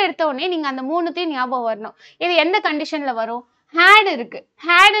ஃபர்ஸ்ட் எடுத்த உடனே நீங்க அந்த 3த்தையும் ஞாபகம் வரணும். இது எந்த கண்டிஷன்ல வரும், ஹேட் இருக்கு.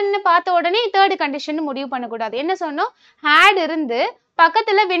 ஹேடுன்னு பார்த்த உடனே தேர்ட் கண்டிஷன் முடிவு பண்ணக்கூடாது. என்ன சொன்னோம், ஹேட் இருந்து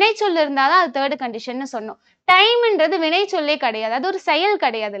பக்கத்துல வினைச்சொல் இருந்தாதான் அது தேர்ட் கண்டிஷன் சொன்னோம். டைம்ன்றது வினைச்சொல்லே கிடையாது, அது ஒரு செயல்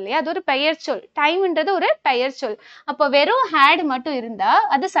கிடையாது இல்லையா, அது ஒரு பெயர் சொல். டைம்ன்றது ஒரு பெயர் சொல். அப்போ வெறும் ஹேட் மட்டும் இருந்தா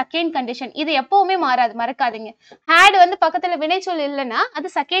அது செகண்ட் கண்டிஷன். இது எப்பவுமே மாறாது, மறக்காதீங்க. ஹேட் வந்து பக்கத்துல வினைச்சொல் இல்லைன்னா அது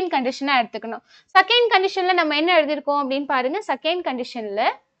செகண்ட் கண்டிஷனா எடுத்துக்கணும். செகண்ட் கண்டிஷன்ல நம்ம என்ன எழுதியிருக்கோம் அப்படின்னு பாருங்க. செகண்ட் கண்டிஷன்ல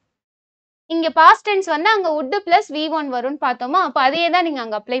இங்க பாஸ்ட் டென்ஸ் வந்து அங்க would plus v1 வரும்னு பார்த்தோமா, அப்ப அதையே தான் நீங்க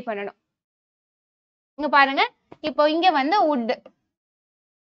அங்க அப்ளை பண்ணணும். இங்க பாருங்க, இப்போ இங்க வந்து would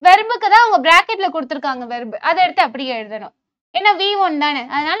வெர்புக்கு தான் அவங்க பிராக்கெட்ல கொடுத்திருக்காங்க வெர்ப், அதை எடுத்து அப்படியே எழுதணும். ஏன்னா v1 தானே,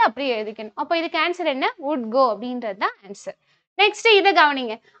 அதனால அப்படியே எழுதிக்கணும். அப்போ இதுக்கு ஆன்சர் என்ன, would go அப்படின்றது தான் ஆன்சர். நெக்ஸ்ட் இதை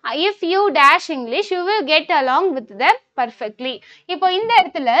கவனிங்க. if you dash English you will get along with them perfectly. இப்போ இந்த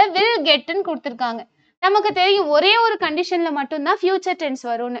இடத்துல will getன்னு கொடுத்திருக்காங்க. நமக்கு தெரியும் ஒரே ஒரு கண்டிஷன்ல மட்டும்தான் ஃபியூச்சர் டென்ஸ்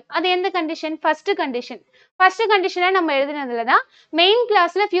வரும்னு. அது எந்த கண்டிஷன், ஃபர்ஸ்ட் கண்டிஷன். ஃபர்ஸ்ட் கண்டிஷனா நம்ம எழுதுனதுல தான் மெயின்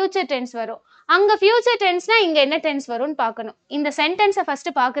கிளாஸ்ல ஃபியூச்சர் டென்ஸ் வரும். அங்க ஃபியூச்சர் டென்ஸ்னா இங்க என்ன டென்ஸ் வரும்னு பார்க்கணும். இந்த சென்டென்ஸை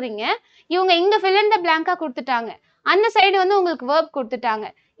ஃபர்ஸ்ட் பாக்குறீங்க. இவங்க இங்க fill in the blank கொடுத்துட்டாங்க, அந்த சைடு வந்து உங்களுக்கு verb கொடுத்துட்டாங்க.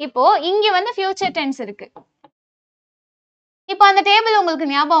 இப்போ இங்க வந்து ஃபியூச்சர் டென்ஸ் இருக்கு. இப்போ அந்த டேபிள் உங்களுக்கு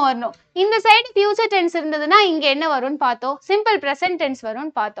ஞாபகம் வரணும். இந்த சைடு ஃபியூச்சர் டென்ஸ் இருந்ததுன்னா இங்க என்ன வரும்னு பார்த்தோம், சிம்பிள் பிரசன்ட் டென்ஸ்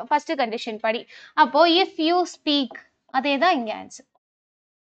வரும்னு பார்த்தோம் ஃபர்ஸ்ட் கண்டிஷன் படி. அப்போ if you speak, அதே தான் இங்க ஆன்சர்.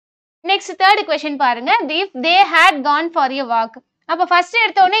 நெக்ஸ்ட் தேர்ட் क्वेश्चन பாருங்க. if they had gone for a walk. அப்போ ஃபர்ஸ்ட்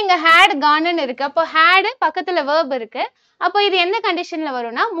எடுத்த உடனே இங்க had gone இருக்கு. அப்போ had பக்கத்துல verb இருக்கு. அப்போ இது எந்த கண்டிஷன்ல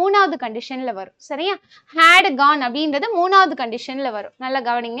வரும்னா மூணாவது கண்டிஷன்ல வரும். சரியா, had gone அப்படின்றது மூணாவது கண்டிஷன்ல வரும். நல்லா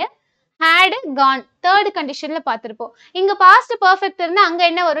கவனிங்க. had gone தேர்ட் கண்டிஷன்ல பார்த்திருப்போம். இங்க பாஸ்ட் பெர்ஃபெக்ட் இருந்தா அங்க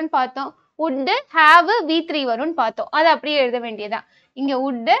என்ன வரும்னு பார்த்தோம், would have v3 வரும்னு பார்த்தோம். அது அப்படியே எழுத வேண்டியதான். இங்க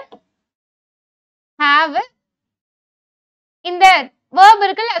would have இந்த verb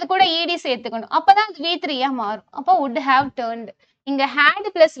இருக்குல்ல, அது கூட ed சேர்த்துக்கணும், அப்பதான் அது v3 மாறும். அப்போ would have turned. இங்க had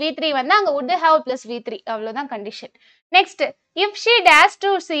plus v3 வந்தா அங்க would have plus v3, அவ்வளவுதான் condition. Next if she dash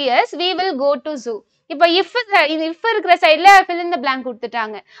to see us we will go to zoo. இப்போ if இருக்கிற சைடுல fill in the blank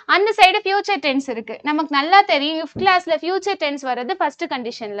கொடுத்துட்டாங்க, அந்த சைடு ஃபியூச்சர் டென்ஸ் இருக்கு. நமக்கு நல்லா தெரியும் if கிளாஸ்ல ஃபியூச்சர் டென்ஸ் வர்றது ஃபர்ஸ்ட்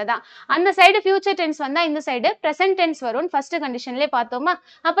கண்டிஷன்ல தான். அந்த சைடு ஃபியூச்சர் டென்ஸ் வந்தா இந்த சைடு பிரசன்ட் டென்ஸ் வரும் ஃபர்ஸ்ட் கண்டிஷன்லயே பார்த்தோமா.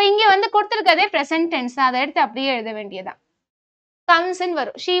 அப்ப இங்க வந்து கொடுத்திருக்கதே பிரசன்ட் டென்ஸ், அதை எடுத்து அப்படியே எழுத வேண்டியதான். comes ன்னு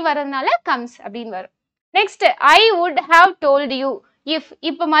வரும், she வரதுனால comes அப்படின்னு வரும். Next I would have told you if.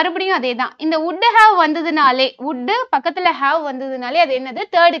 இப்ப மறுபடியும் அதே தான். இந்த would have வந்ததுனாலே, would பக்கத்துல have வந்ததுனாலே அது என்னது,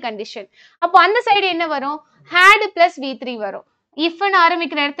 தேர்ட் கண்டிஷன். அப்போ அந்த சைடு என்ன வரும், had plus v3 வரும். if ன்னு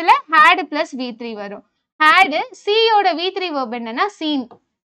ஆரம்பிக்கிற இடத்துல had plus v3 வரும். had c யோட v3 verb என்னன்னா seen.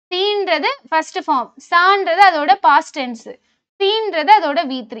 seenன்றது ஃபர்ஸ்ட் ஃபார்ம், saன்றது அதோட பாஸ்ட் டென்ஸ், seenன்றது அதோட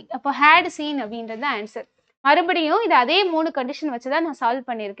v3. அப்போ had seen அப்படின்றது ஆன்சர். மறுபடியும் இது அதே மூணு கண்டிஷன் வச்சுதான் நான் சால்வ்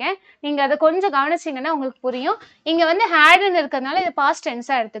பண்ணியிருக்கேன். நீங்க அதை கொஞ்சம் கவனிச்சிங்கன்னா உங்களுக்கு புரியும். இங்க வந்து ஹேட்னு இருக்கிறதுனால இது பாஸ்ட்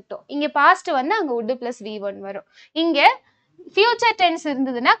டென்ஸா எடுத்துக்கிட்டோம். இங்க பாஸ்ட் வந்து அங்க would plus v1 வரும். இங்க ஃபியூச்சர் டென்ஸ்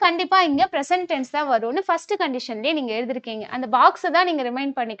இருந்ததுன்னா கண்டிப்பா இங்க பிரசன்ட் டென்ஸ் தான் வரும்னு ஃபர்ஸ்ட் கண்டிஷன்லயே நீங்க எழுதிருக்கீங்க. அந்த பாக்ஸை தான் நீங்க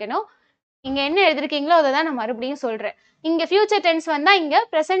ரிமைண்ட் பண்ணிக்கணும். இங்க என்ன எழுதிருக்கீங்களோ அதை தான் நான் மறுபடியும் சொல்றேன். இங்க ஃபியூச்சர் டென்ஸ் வந்தா இங்க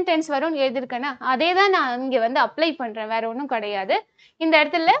பிரசன்ட் டென்ஸ் வரும்னு எழுதிருக்கேன்னா அதே தான் நான் இங்க வந்து அப்ளை பண்றேன், வேற ஒன்றும் கிடையாது. இந்த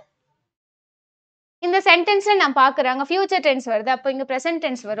இடத்துல இந்த சென்டென்ஸ்ல நான் பாக்குறேன் அங்க ஃபியூச்சர் டென்ஸ் வருது, அப்போ இங்க பிரசன்ட்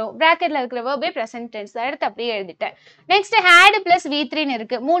டென்ஸ் வரும். பிராக்கெட்ல இருக்கிற verb பிரசன்ட் டென்ஸ் தான், எடுத்து அப்படியே எழுதிட்டேன். நெக்ஸ்ட் had plus v3 ன்னு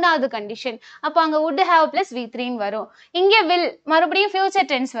இருக்கு, மூணாவது கண்டிஷன். அப்போ அங்க would have plus v3 ன்னு வரும். இங்க will மறுபடியும் ஃபியூச்சர்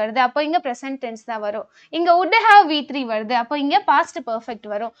டென்ஸ் வருது, அப்போ இங்க பிரசன்ட் டென்ஸ் தான் வரும். இங்க would have v3 வருது, அப்போ இங்க பாஸ்ட் பெர்ஃபெக்ட்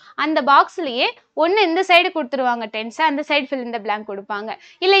வரும். அந்த பாக்ஸ்லயே ஒன்னு இந்த சைடு கொடுத்துருவாங்க டென்ஸ், அந்த side fill in the blank கொடுப்பாங்க.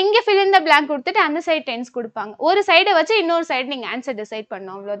 இல்ல இங்க fill in the blank கொடுத்துட்டு அந்த சைடு டென்ஸ் கொடுப்பாங்க. ஒரு சைடை வச்சு இன்னொரு சைடு நீங்க ஆன்சர் டிசைட்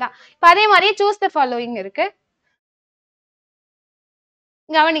பண்ணணும், அவ்வளவுதான். இப்போ அதே மாதிரியே சூஸ் த ஃபாலோயிங் இருக்கு.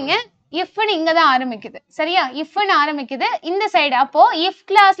 கவனிங்க, if ன்னு இங்க தான் ஆரம்பிக்குது. சரியா, if ன்னு ஆரம்பிக்குது இந்த சைடு. அப்போ if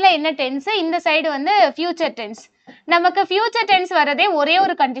கிளாஸ்ல என்ன டென்ஸ், இந்த சைடு வந்து ஃபியூச்சர் டென்ஸ். நமக்கு ஃபியூச்சர் டென்ஸ் வரதே ஒரே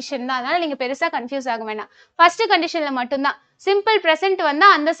ஒரு கண்டிஷன் தான், அதனால நீங்க பெருசா கன்ஃபியூஸ் ஆக வேண்டாம். ஃபர்ஸ்ட் கண்டிஷன்ல மட்டும்தான் சிம்பிள் பிரசன்ட் வந்தா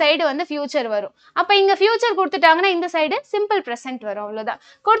அந்த சைடு வந்து ஃபியூச்சர் வரும். அப்ப இங்க ஃபியூச்சர் கொடுத்துட்டாங்கன்னா இந்த சைடு சிம்பிள் பிரசன்ட் வரும், அவ்வளவுதான்.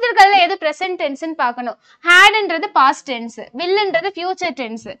 கொடுத்துருக்கிறதுல எது பிரசன்ட் டென்ஸ்ன்னு பார்க்கணும். ஹேட்ன்றது பாஸ்ட் டென்ஸ், வில்ன்றது ஃபியூச்சர்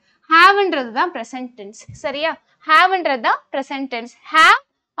டென்ஸ், ஹேவ்ன்றது தான் பிரசன்ட் டென்ஸ். சரியா, ஹேவ்ன்றது தான் present tense, have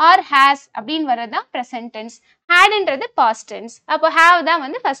or has அப்படின்னு வர்றது தான் பிரசன்ட் டென்ஸ், ஹேட்ன்றது பாஸ்ட் டென்ஸ். அப்போ ஹேவ் தான்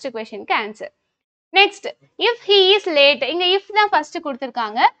வந்து first क्वेश्चनக்கு answer. Next if he is late, இங்க if தான் ஃபர்ஸ்ட்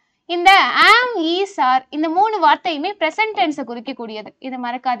கொடுத்திருக்காங்க. இந்த am, is, are இந்த மூணு வார்த்தையுமே பிரசன்ட் டென்ஸை குறிக்கக்கூடியது, இதை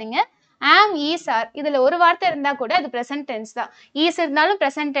மறக்காதீங்க. am, is, are இதுல ஒரு வார்த்தை இருந்தா கூட அது பிரசன்ட் டென்ஸ் தான். is இருந்தாலும்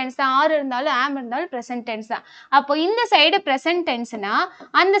பிரசன்ட் டென்ஸ் தான், are இருந்தாலும் am இருந்தாலும் பிரசன்ட் டென்ஸ் தான். அப்போ இந்த சைடு பிரசன்ட் டென்ஸ்னா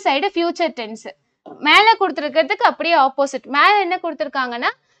அந்த சைடு ஃபியூச்சர் டென்ஸ். மேல கொடுத்துருக்கிறதுக்கு அப்படியே ஆப்போசிட். மேல என்ன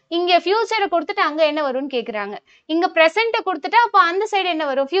கொடுத்துருக்காங்கன்னா இங்க ஃபியூச்சரை கொடுத்துட்டு அங்க என்ன வரும்னு கேக்குறாங்க. இங்க பிரசன்ட் கொடுத்துட்டா அப்ப அந்த சைடு என்ன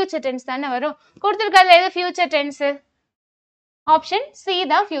வரும், ஃபியூச்சர் டென்ஸ் தானே வரும். கொடுத்துருக்கிறதுல எது ஃபியூச்சர் டென்ஸ், ஆப்ஷன் சி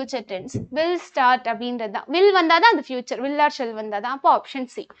தான் ஃபியூச்சர் டென்ஸ். வில் ஸ்டார்ட் அப்படின்றது தான். வில் வந்தால் தான் அது ஃபியூச்சர், வில் ஆர் ஷெல் வந்தால் தான். அப்போ option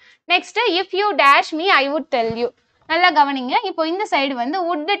C. Next, if you dash me I would tell you. நல்லா கவனிங்க. இப்போ இந்த சைடு வந்து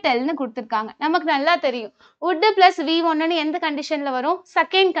would tellனு கொடுத்துருக்காங்க. நமக்கு நல்லா தெரியும் would plus v1 எந்த கண்டிஷனில் வரும்?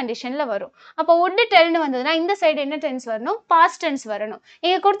 செகண்ட் கண்டிஷனில் வரும். அப்போ would tellனு வந்ததுன்னா இந்த சைடு என்ன டென்ஸ் வரணும்? பாஸ்ட் டென்ஸ் வரணும்.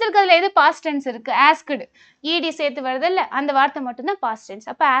 இங்கே கொடுத்துருக்கிறதுல எது பாஸ்ட் டென்ஸ் இருக்குது? ஆஸ்க்டு. ed சேர்த்து வருது இல்லை, அந்த வார்த்தை மட்டும்தான் பாஸ்ட் டென்ஸ்.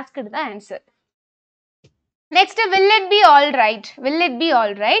 அப்போ ஆஸ்க்டு தான் answer. Next, will it be all right? Will it be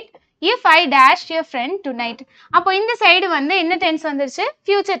all right if I dash your friend tonight? அப்போ இந்த சைடு வந்து என்ன டென்ஸ் வந்துருச்சு?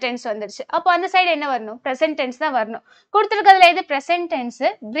 ஃபியூச்சர் டென்ஸ் வந்துருச்சு. அப்போ அந்த சைடு என்ன வரணும்? ப்ரெசென்ட் டென்ஸ் தான் வரணும். கொடுத்துருக்கிறதுல எது ப்ரெசென்ட் டென்ஸ்?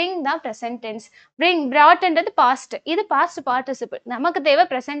 bring தான் ப்ரெசென்ட் டென்ஸ். bring, broughtன்றது past. இது பாஸ்ட் பார்ட்டிசிபிள். நமக்கு தேவை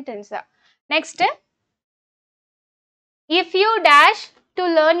ப்ரெசென்ட் டென்ஸ் தான். Next, if you dash to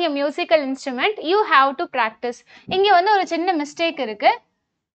learn a musical instrument, you have to practice. இங்க வந்து ஒரு சின்ன மிஸ்டேக் இருக்கு.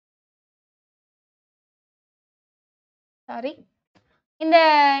 சாரி,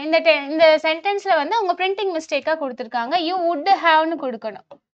 இந்த சென்டென்ஸ்ல வந்து அவங்க பிரிண்டிங் மிஸ்டேக்கா கொடுத்துருக்காங்க. யூ வுட் ஹேவ்னு கொடுக்கணும்.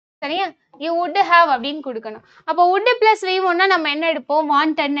 சரியா? யூ வுட் ஹேவ் அப்படின்னு கொடுக்கணும். அப்போ வுட் பிளஸ் v1 நம்ம என்ன எடுப்போம்?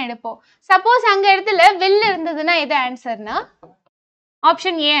 வாண்டட்னு எடுப்போம். சப்போஸ் அங்க இடத்துல வில் இருந்ததுன்னா எது ஆன்சர்னா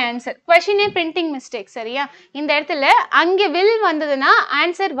option A answer. கொஸ்டினே printing mistake. சரியா? இந்த இடத்துல அங்கே வில் வந்ததுன்னா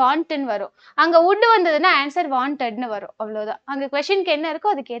ஆன்சர் வாண்ட்னு வரும், அங்கே வுட் வந்ததுன்னா ஆன்சர் வாண்டட்னு வரும். அவ்வளோதான். அங்கே கொஸ்டினுக்கு என்ன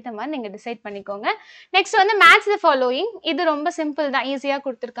இருக்கோ அதுக்கேற்ற மாதிரி நீங்கள் டிசைட் பண்ணிக்கோங்க. நெக்ஸ்ட் வந்து மேட்ச் த ஃபாலோயிங். இது ரொம்ப சிம்பிள் தான், ஈஸியாக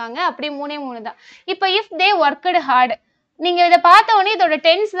கொடுத்துருக்காங்க. அப்படியே மூணே தான். இப்போ இஃப் தே ஒர்க்டு ஹார்ட், நீங்கள் இதை பார்த்த உடனே இதோட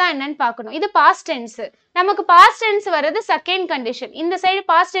டென்ஸ் தான் என்னன்னு பார்க்கணும். இது பாஸ்ட் டென்ஸ். நமக்கு பாஸ்ட் டென்ஸ் வர்றது செகண்ட் கண்டிஷன். இந்த சைடு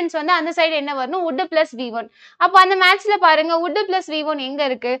பாஸ்ட் டென்ஸ் வந்து அந்த சைடு என்ன வரணும்? would plus v1. அப்போ அந்த மேட்ச்ல பாருங்க would plus v1 எங்க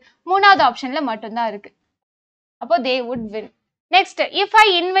இருக்கு? மூணாவது ஆப்ஷன்ல மட்டும்தான் இருக்கு. அப்போ they would win. Next, if I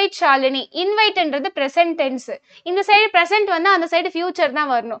invite Shalini. இன்வைட்ன்றது present tense. இந்த சைடு ப்ரெசென்ட் வந்து அந்த சைடு ஃபியூச்சர்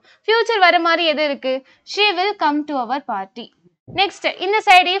தான் வரணும். ஃபியூச்சர் வர மாதிரி எது இருக்கு? she will come to our party. Next, இந்த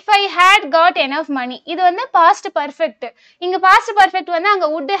side if I had got enough money. இது வந்து பாஸ்ட் பர்ஃபெக்ட். இங்க பாஸ்ட் பர்ஃபெக்ட் வந்து அங்க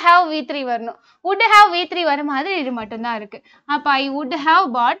would have v3 வரணும். would have v3 வர மாதிரி இது மட்டும் தான் இருக்கு. அப்ப I would have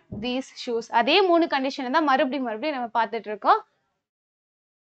bought these shoes. அதே மூணு கண்டிஷன் தான் மறுபடியும் நம்ம பார்த்துட்டு இருக்கோம்.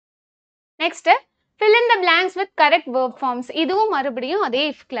 Next, fill in the blanks with correct verb forms. இதுவும் மறுபடியும் அதே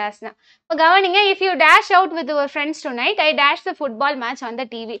if class தான். இப்போ கவனிங்க, if you dash out with your friends tonight, I dash the football match on the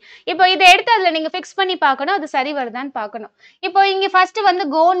TV. இப்போ இதை எடுத்து அதில் நீங்கள் ஃபிக்ஸ் பண்ணி பார்க்கணும், அது சரி வருதான்னு பார்க்கணும். இப்போ இங்கே ஃபர்ஸ்ட் வந்து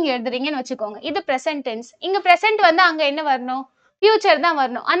கோன்னு எழுதுறீங்கன்னு வச்சுக்கோங்க. இது ப்ரெசென்ட் டென்ஸ். இங்கே ப்ரெசென்ட் வந்து அங்கே என்ன வரணும்? ஃபியூச்சர் தான்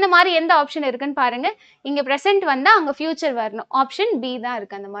வரணும். அந்த மாதிரி எந்த ஆப்ஷன் இருக்குன்னு பாருங்க. இங்கே ப்ரெசென்ட் வந்தால் அங்கே ஃபியூச்சர் வரணும். ஆப்ஷன் பி தான்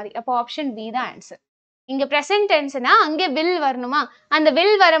இருக்கு அந்த மாதிரி. அப்போ ஆப்ஷன் பி தான் ஆன்சர். இங்க ப்ரெசென்ட் டென்ஸ்னா அங்கே வில் வரணுமா? அந்த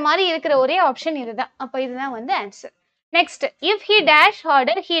வில் வர மாதிரி இருக்கிற ஒரே ஆப்ஷன் இதுதான். அப்போ இதுதான் வந்து answer. Next, if he dash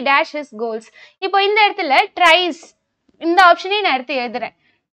harder he dash his goals. இப்போ இந்த இடத்துல ட்ரைஸ், இந்த ஆப்ஷனையும் நான் எடுத்து எழுதுறேன்.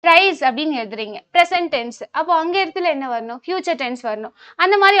 ட்ரைஸ் அப்படின்னு எழுதுறீங்க, ப்ரெசென்ட் டென்ஸ். அப்போ அங்க இடத்துல என்ன வரணும்? ஃபியூச்சர் டென்ஸ் வரணும்.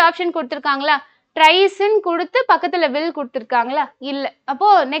 அந்த மாதிரி ஆப்ஷன் கொடுத்துருக்காங்களா? ட்ரைஸ்ன்னு கொடுத்து பக்கத்துல வில் கொடுத்துருக்காங்களா? இல்லை. அப்போ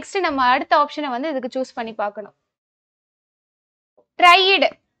நெக்ஸ்ட் நம்ம அடுத்த ஆப்ஷனை வந்து இதுக்கு சூஸ் பண்ணி பார்க்கணும். Dried,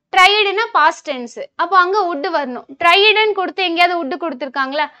 ட்ரைடுனா past tense. அப்போ அங்கே would வரணும். ட்ரைடுன்னு கொடுத்து எங்கேயாவது would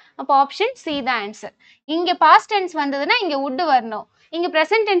கொடுத்துருக்காங்களா? அப்போ ஆப்ஷன் சி தான் ஆன்சர். இங்கே பாஸ்ட் டென்ஸ் வந்ததுன்னா இங்கே would வரணும். இங்கே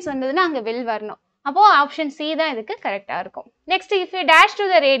ப்ரெசென்ட் டென்ஸ் வந்ததுன்னா அங்கே will வரணும். அப்போ ஆப்ஷன் சி தான் இதுக்கு கரெக்டாக இருக்கும். Next, if you dash to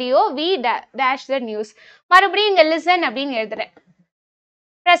the radio V dash the news. மறுபடியும் இங்கே லிசன் அப்படின்னு எழுதுறேன்.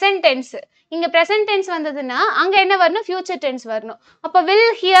 Present tense. இங்கே ப்ரெசென்ட் டென்ஸ் வந்ததுன்னா அங்கே என்ன வரணும்? ஃபியூச்சர் டென்ஸ் வரணும். அப்போ வில்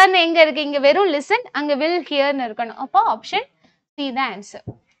ஹியர்னு எங்கே இருக்கு? இங்கே வெறும் லிசன், அங்கே வில் ஹியர்னு இருக்கணும். அப்போ ஆப்ஷன் சி தான் ஆன்சர்.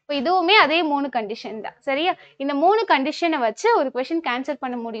 இதுவுமே அதே மூணு கண்டிஷன் தான். சரியா? இந்த மூணு கண்டிஷனை வச்சு ஒரு கொஸ்டின் கேன்சல்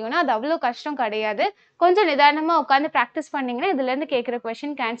பண்ண முடியும்னா அது அவ்வளோ கஷ்டம் கிடையாது. கொஞ்சம் நிதானமாக உட்காந்து ப்ராக்டிஸ் பண்ணிங்கன்னா இதுலேருந்து கேட்குற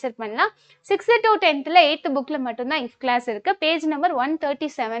கொஸ்டின் கேன்சல் பண்ணலாம். 6th to 10th 8th புக்கில் மட்டும்தான் இஃப் கிளாஸ் இருக்குது. பேஜ் நம்பர்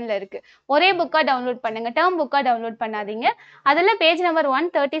 137 இருக்குது. ஒரே புக்காக டவுன்லோட் பண்ணுங்கள், டேர்ம் புக்காக டவுன்லோட் பண்ணாதீங்க. அதில் பேஜ் நம்பர்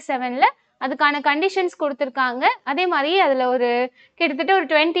 137 அதுக்கான கண்டிஷன்ஸ் கொடுத்துருக்காங்க. அதே மாதிரி அதில் ஒரு கிட்டத்தட்ட ஒரு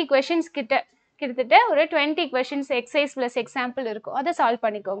 20 கொஷின்ஸ் கிட்டத்தட்ட ஒரு 20 கொஷின்ஸ் எக்ஸசைஸ் ப்ளஸ் எக்ஸாம்பிள் இருக்கும். அதை சால்வ்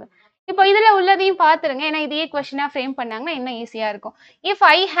பண்ணிக்கோங்க. இப்போ இதில் உள்ளதையும் பார்த்துருங்க. ஏன்னா இதையே கொஷினாக ஃப்ரேம் பண்ணாங்கன்னா இன்னும் ஈஸியாக இருக்கும். If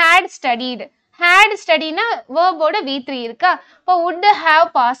I had studied, had ஸ்டடினா வேர்போட v3 இருக்கா? இப்போ would have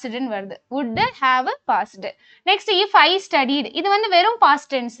passedன்னு வருது. would have passed. Next, if I studied, இது வந்து வெறும்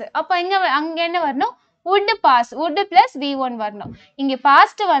பாஸ்ட் டென்ஸ். அப்போ அங்கே என்ன வரணும்? would pass, would plus v1 வரணும். இங்கே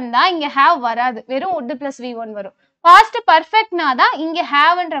பாஸ்ட் வந்தா இங்கே have வராது, வெறும் would plus v1 வரும். பாஸ்ட் பர்ஃபெக்ட்னா தான் இங்கே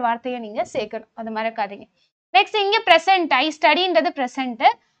ஹேவ்ன்ற வார்த்தையை நீங்கள் சேர்க்கணும், அது மறக்காதீங்க. நெக்ஸ்ட், இங்கே ப்ரெசென்ட், ஐ ஸ்டடின்றது ப்ரெசென்ட்.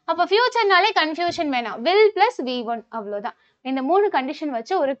 அப்போ ஃபியூச்சர்னாலே கன்ஃபியூஷன் வேணாம், வில் பிளஸ் v1 அவ்வளோதான். இந்த 3 கண்டிஷன்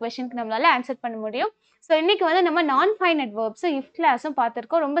வச்சு ஒரு கொஸ்டினுக்கு நம்மளால ஆன்சர் பண்ண முடியும். ஸோ இன்னைக்கு வந்து நம்ம நான் ஃபைனைட் வேர்ப்ஸும் இஃப் கிளாஸும்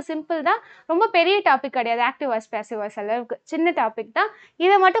பார்த்துருக்கோம். ரொம்ப சிம்பிள் தான். ரொம்ப பெரிய டாபிக் கிடையாது. ஆக்டிவ் வாய்ஸ், பாசிவ் வாய்ஸ் அளவுக்கு சின்ன டாபிக் தான்.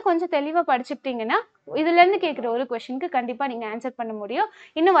 இதை மட்டும் கொஞ்சம் தெளிவாக படிச்சுக்கிட்டீங்கன்னா இதுலேருந்து கேட்குற ஒரு கொஸ்டினுக்கு கண்டிப்பாக நீங்கள் ஆன்சர் பண்ண முடியும்.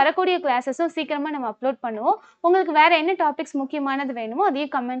 இன்னும் வரக்கூடிய கிளாஸஸும் சீக்கிரமாக நம்ம அப்லோட் பண்ணுவோம். உங்களுக்கு வேறு என்ன டாபிக்ஸ் முக்கியமானது வேணுமோ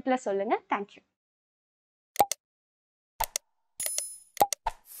அதையும் கமெண்ட்டில் சொல்லுங்கள். தேங்க்யூ.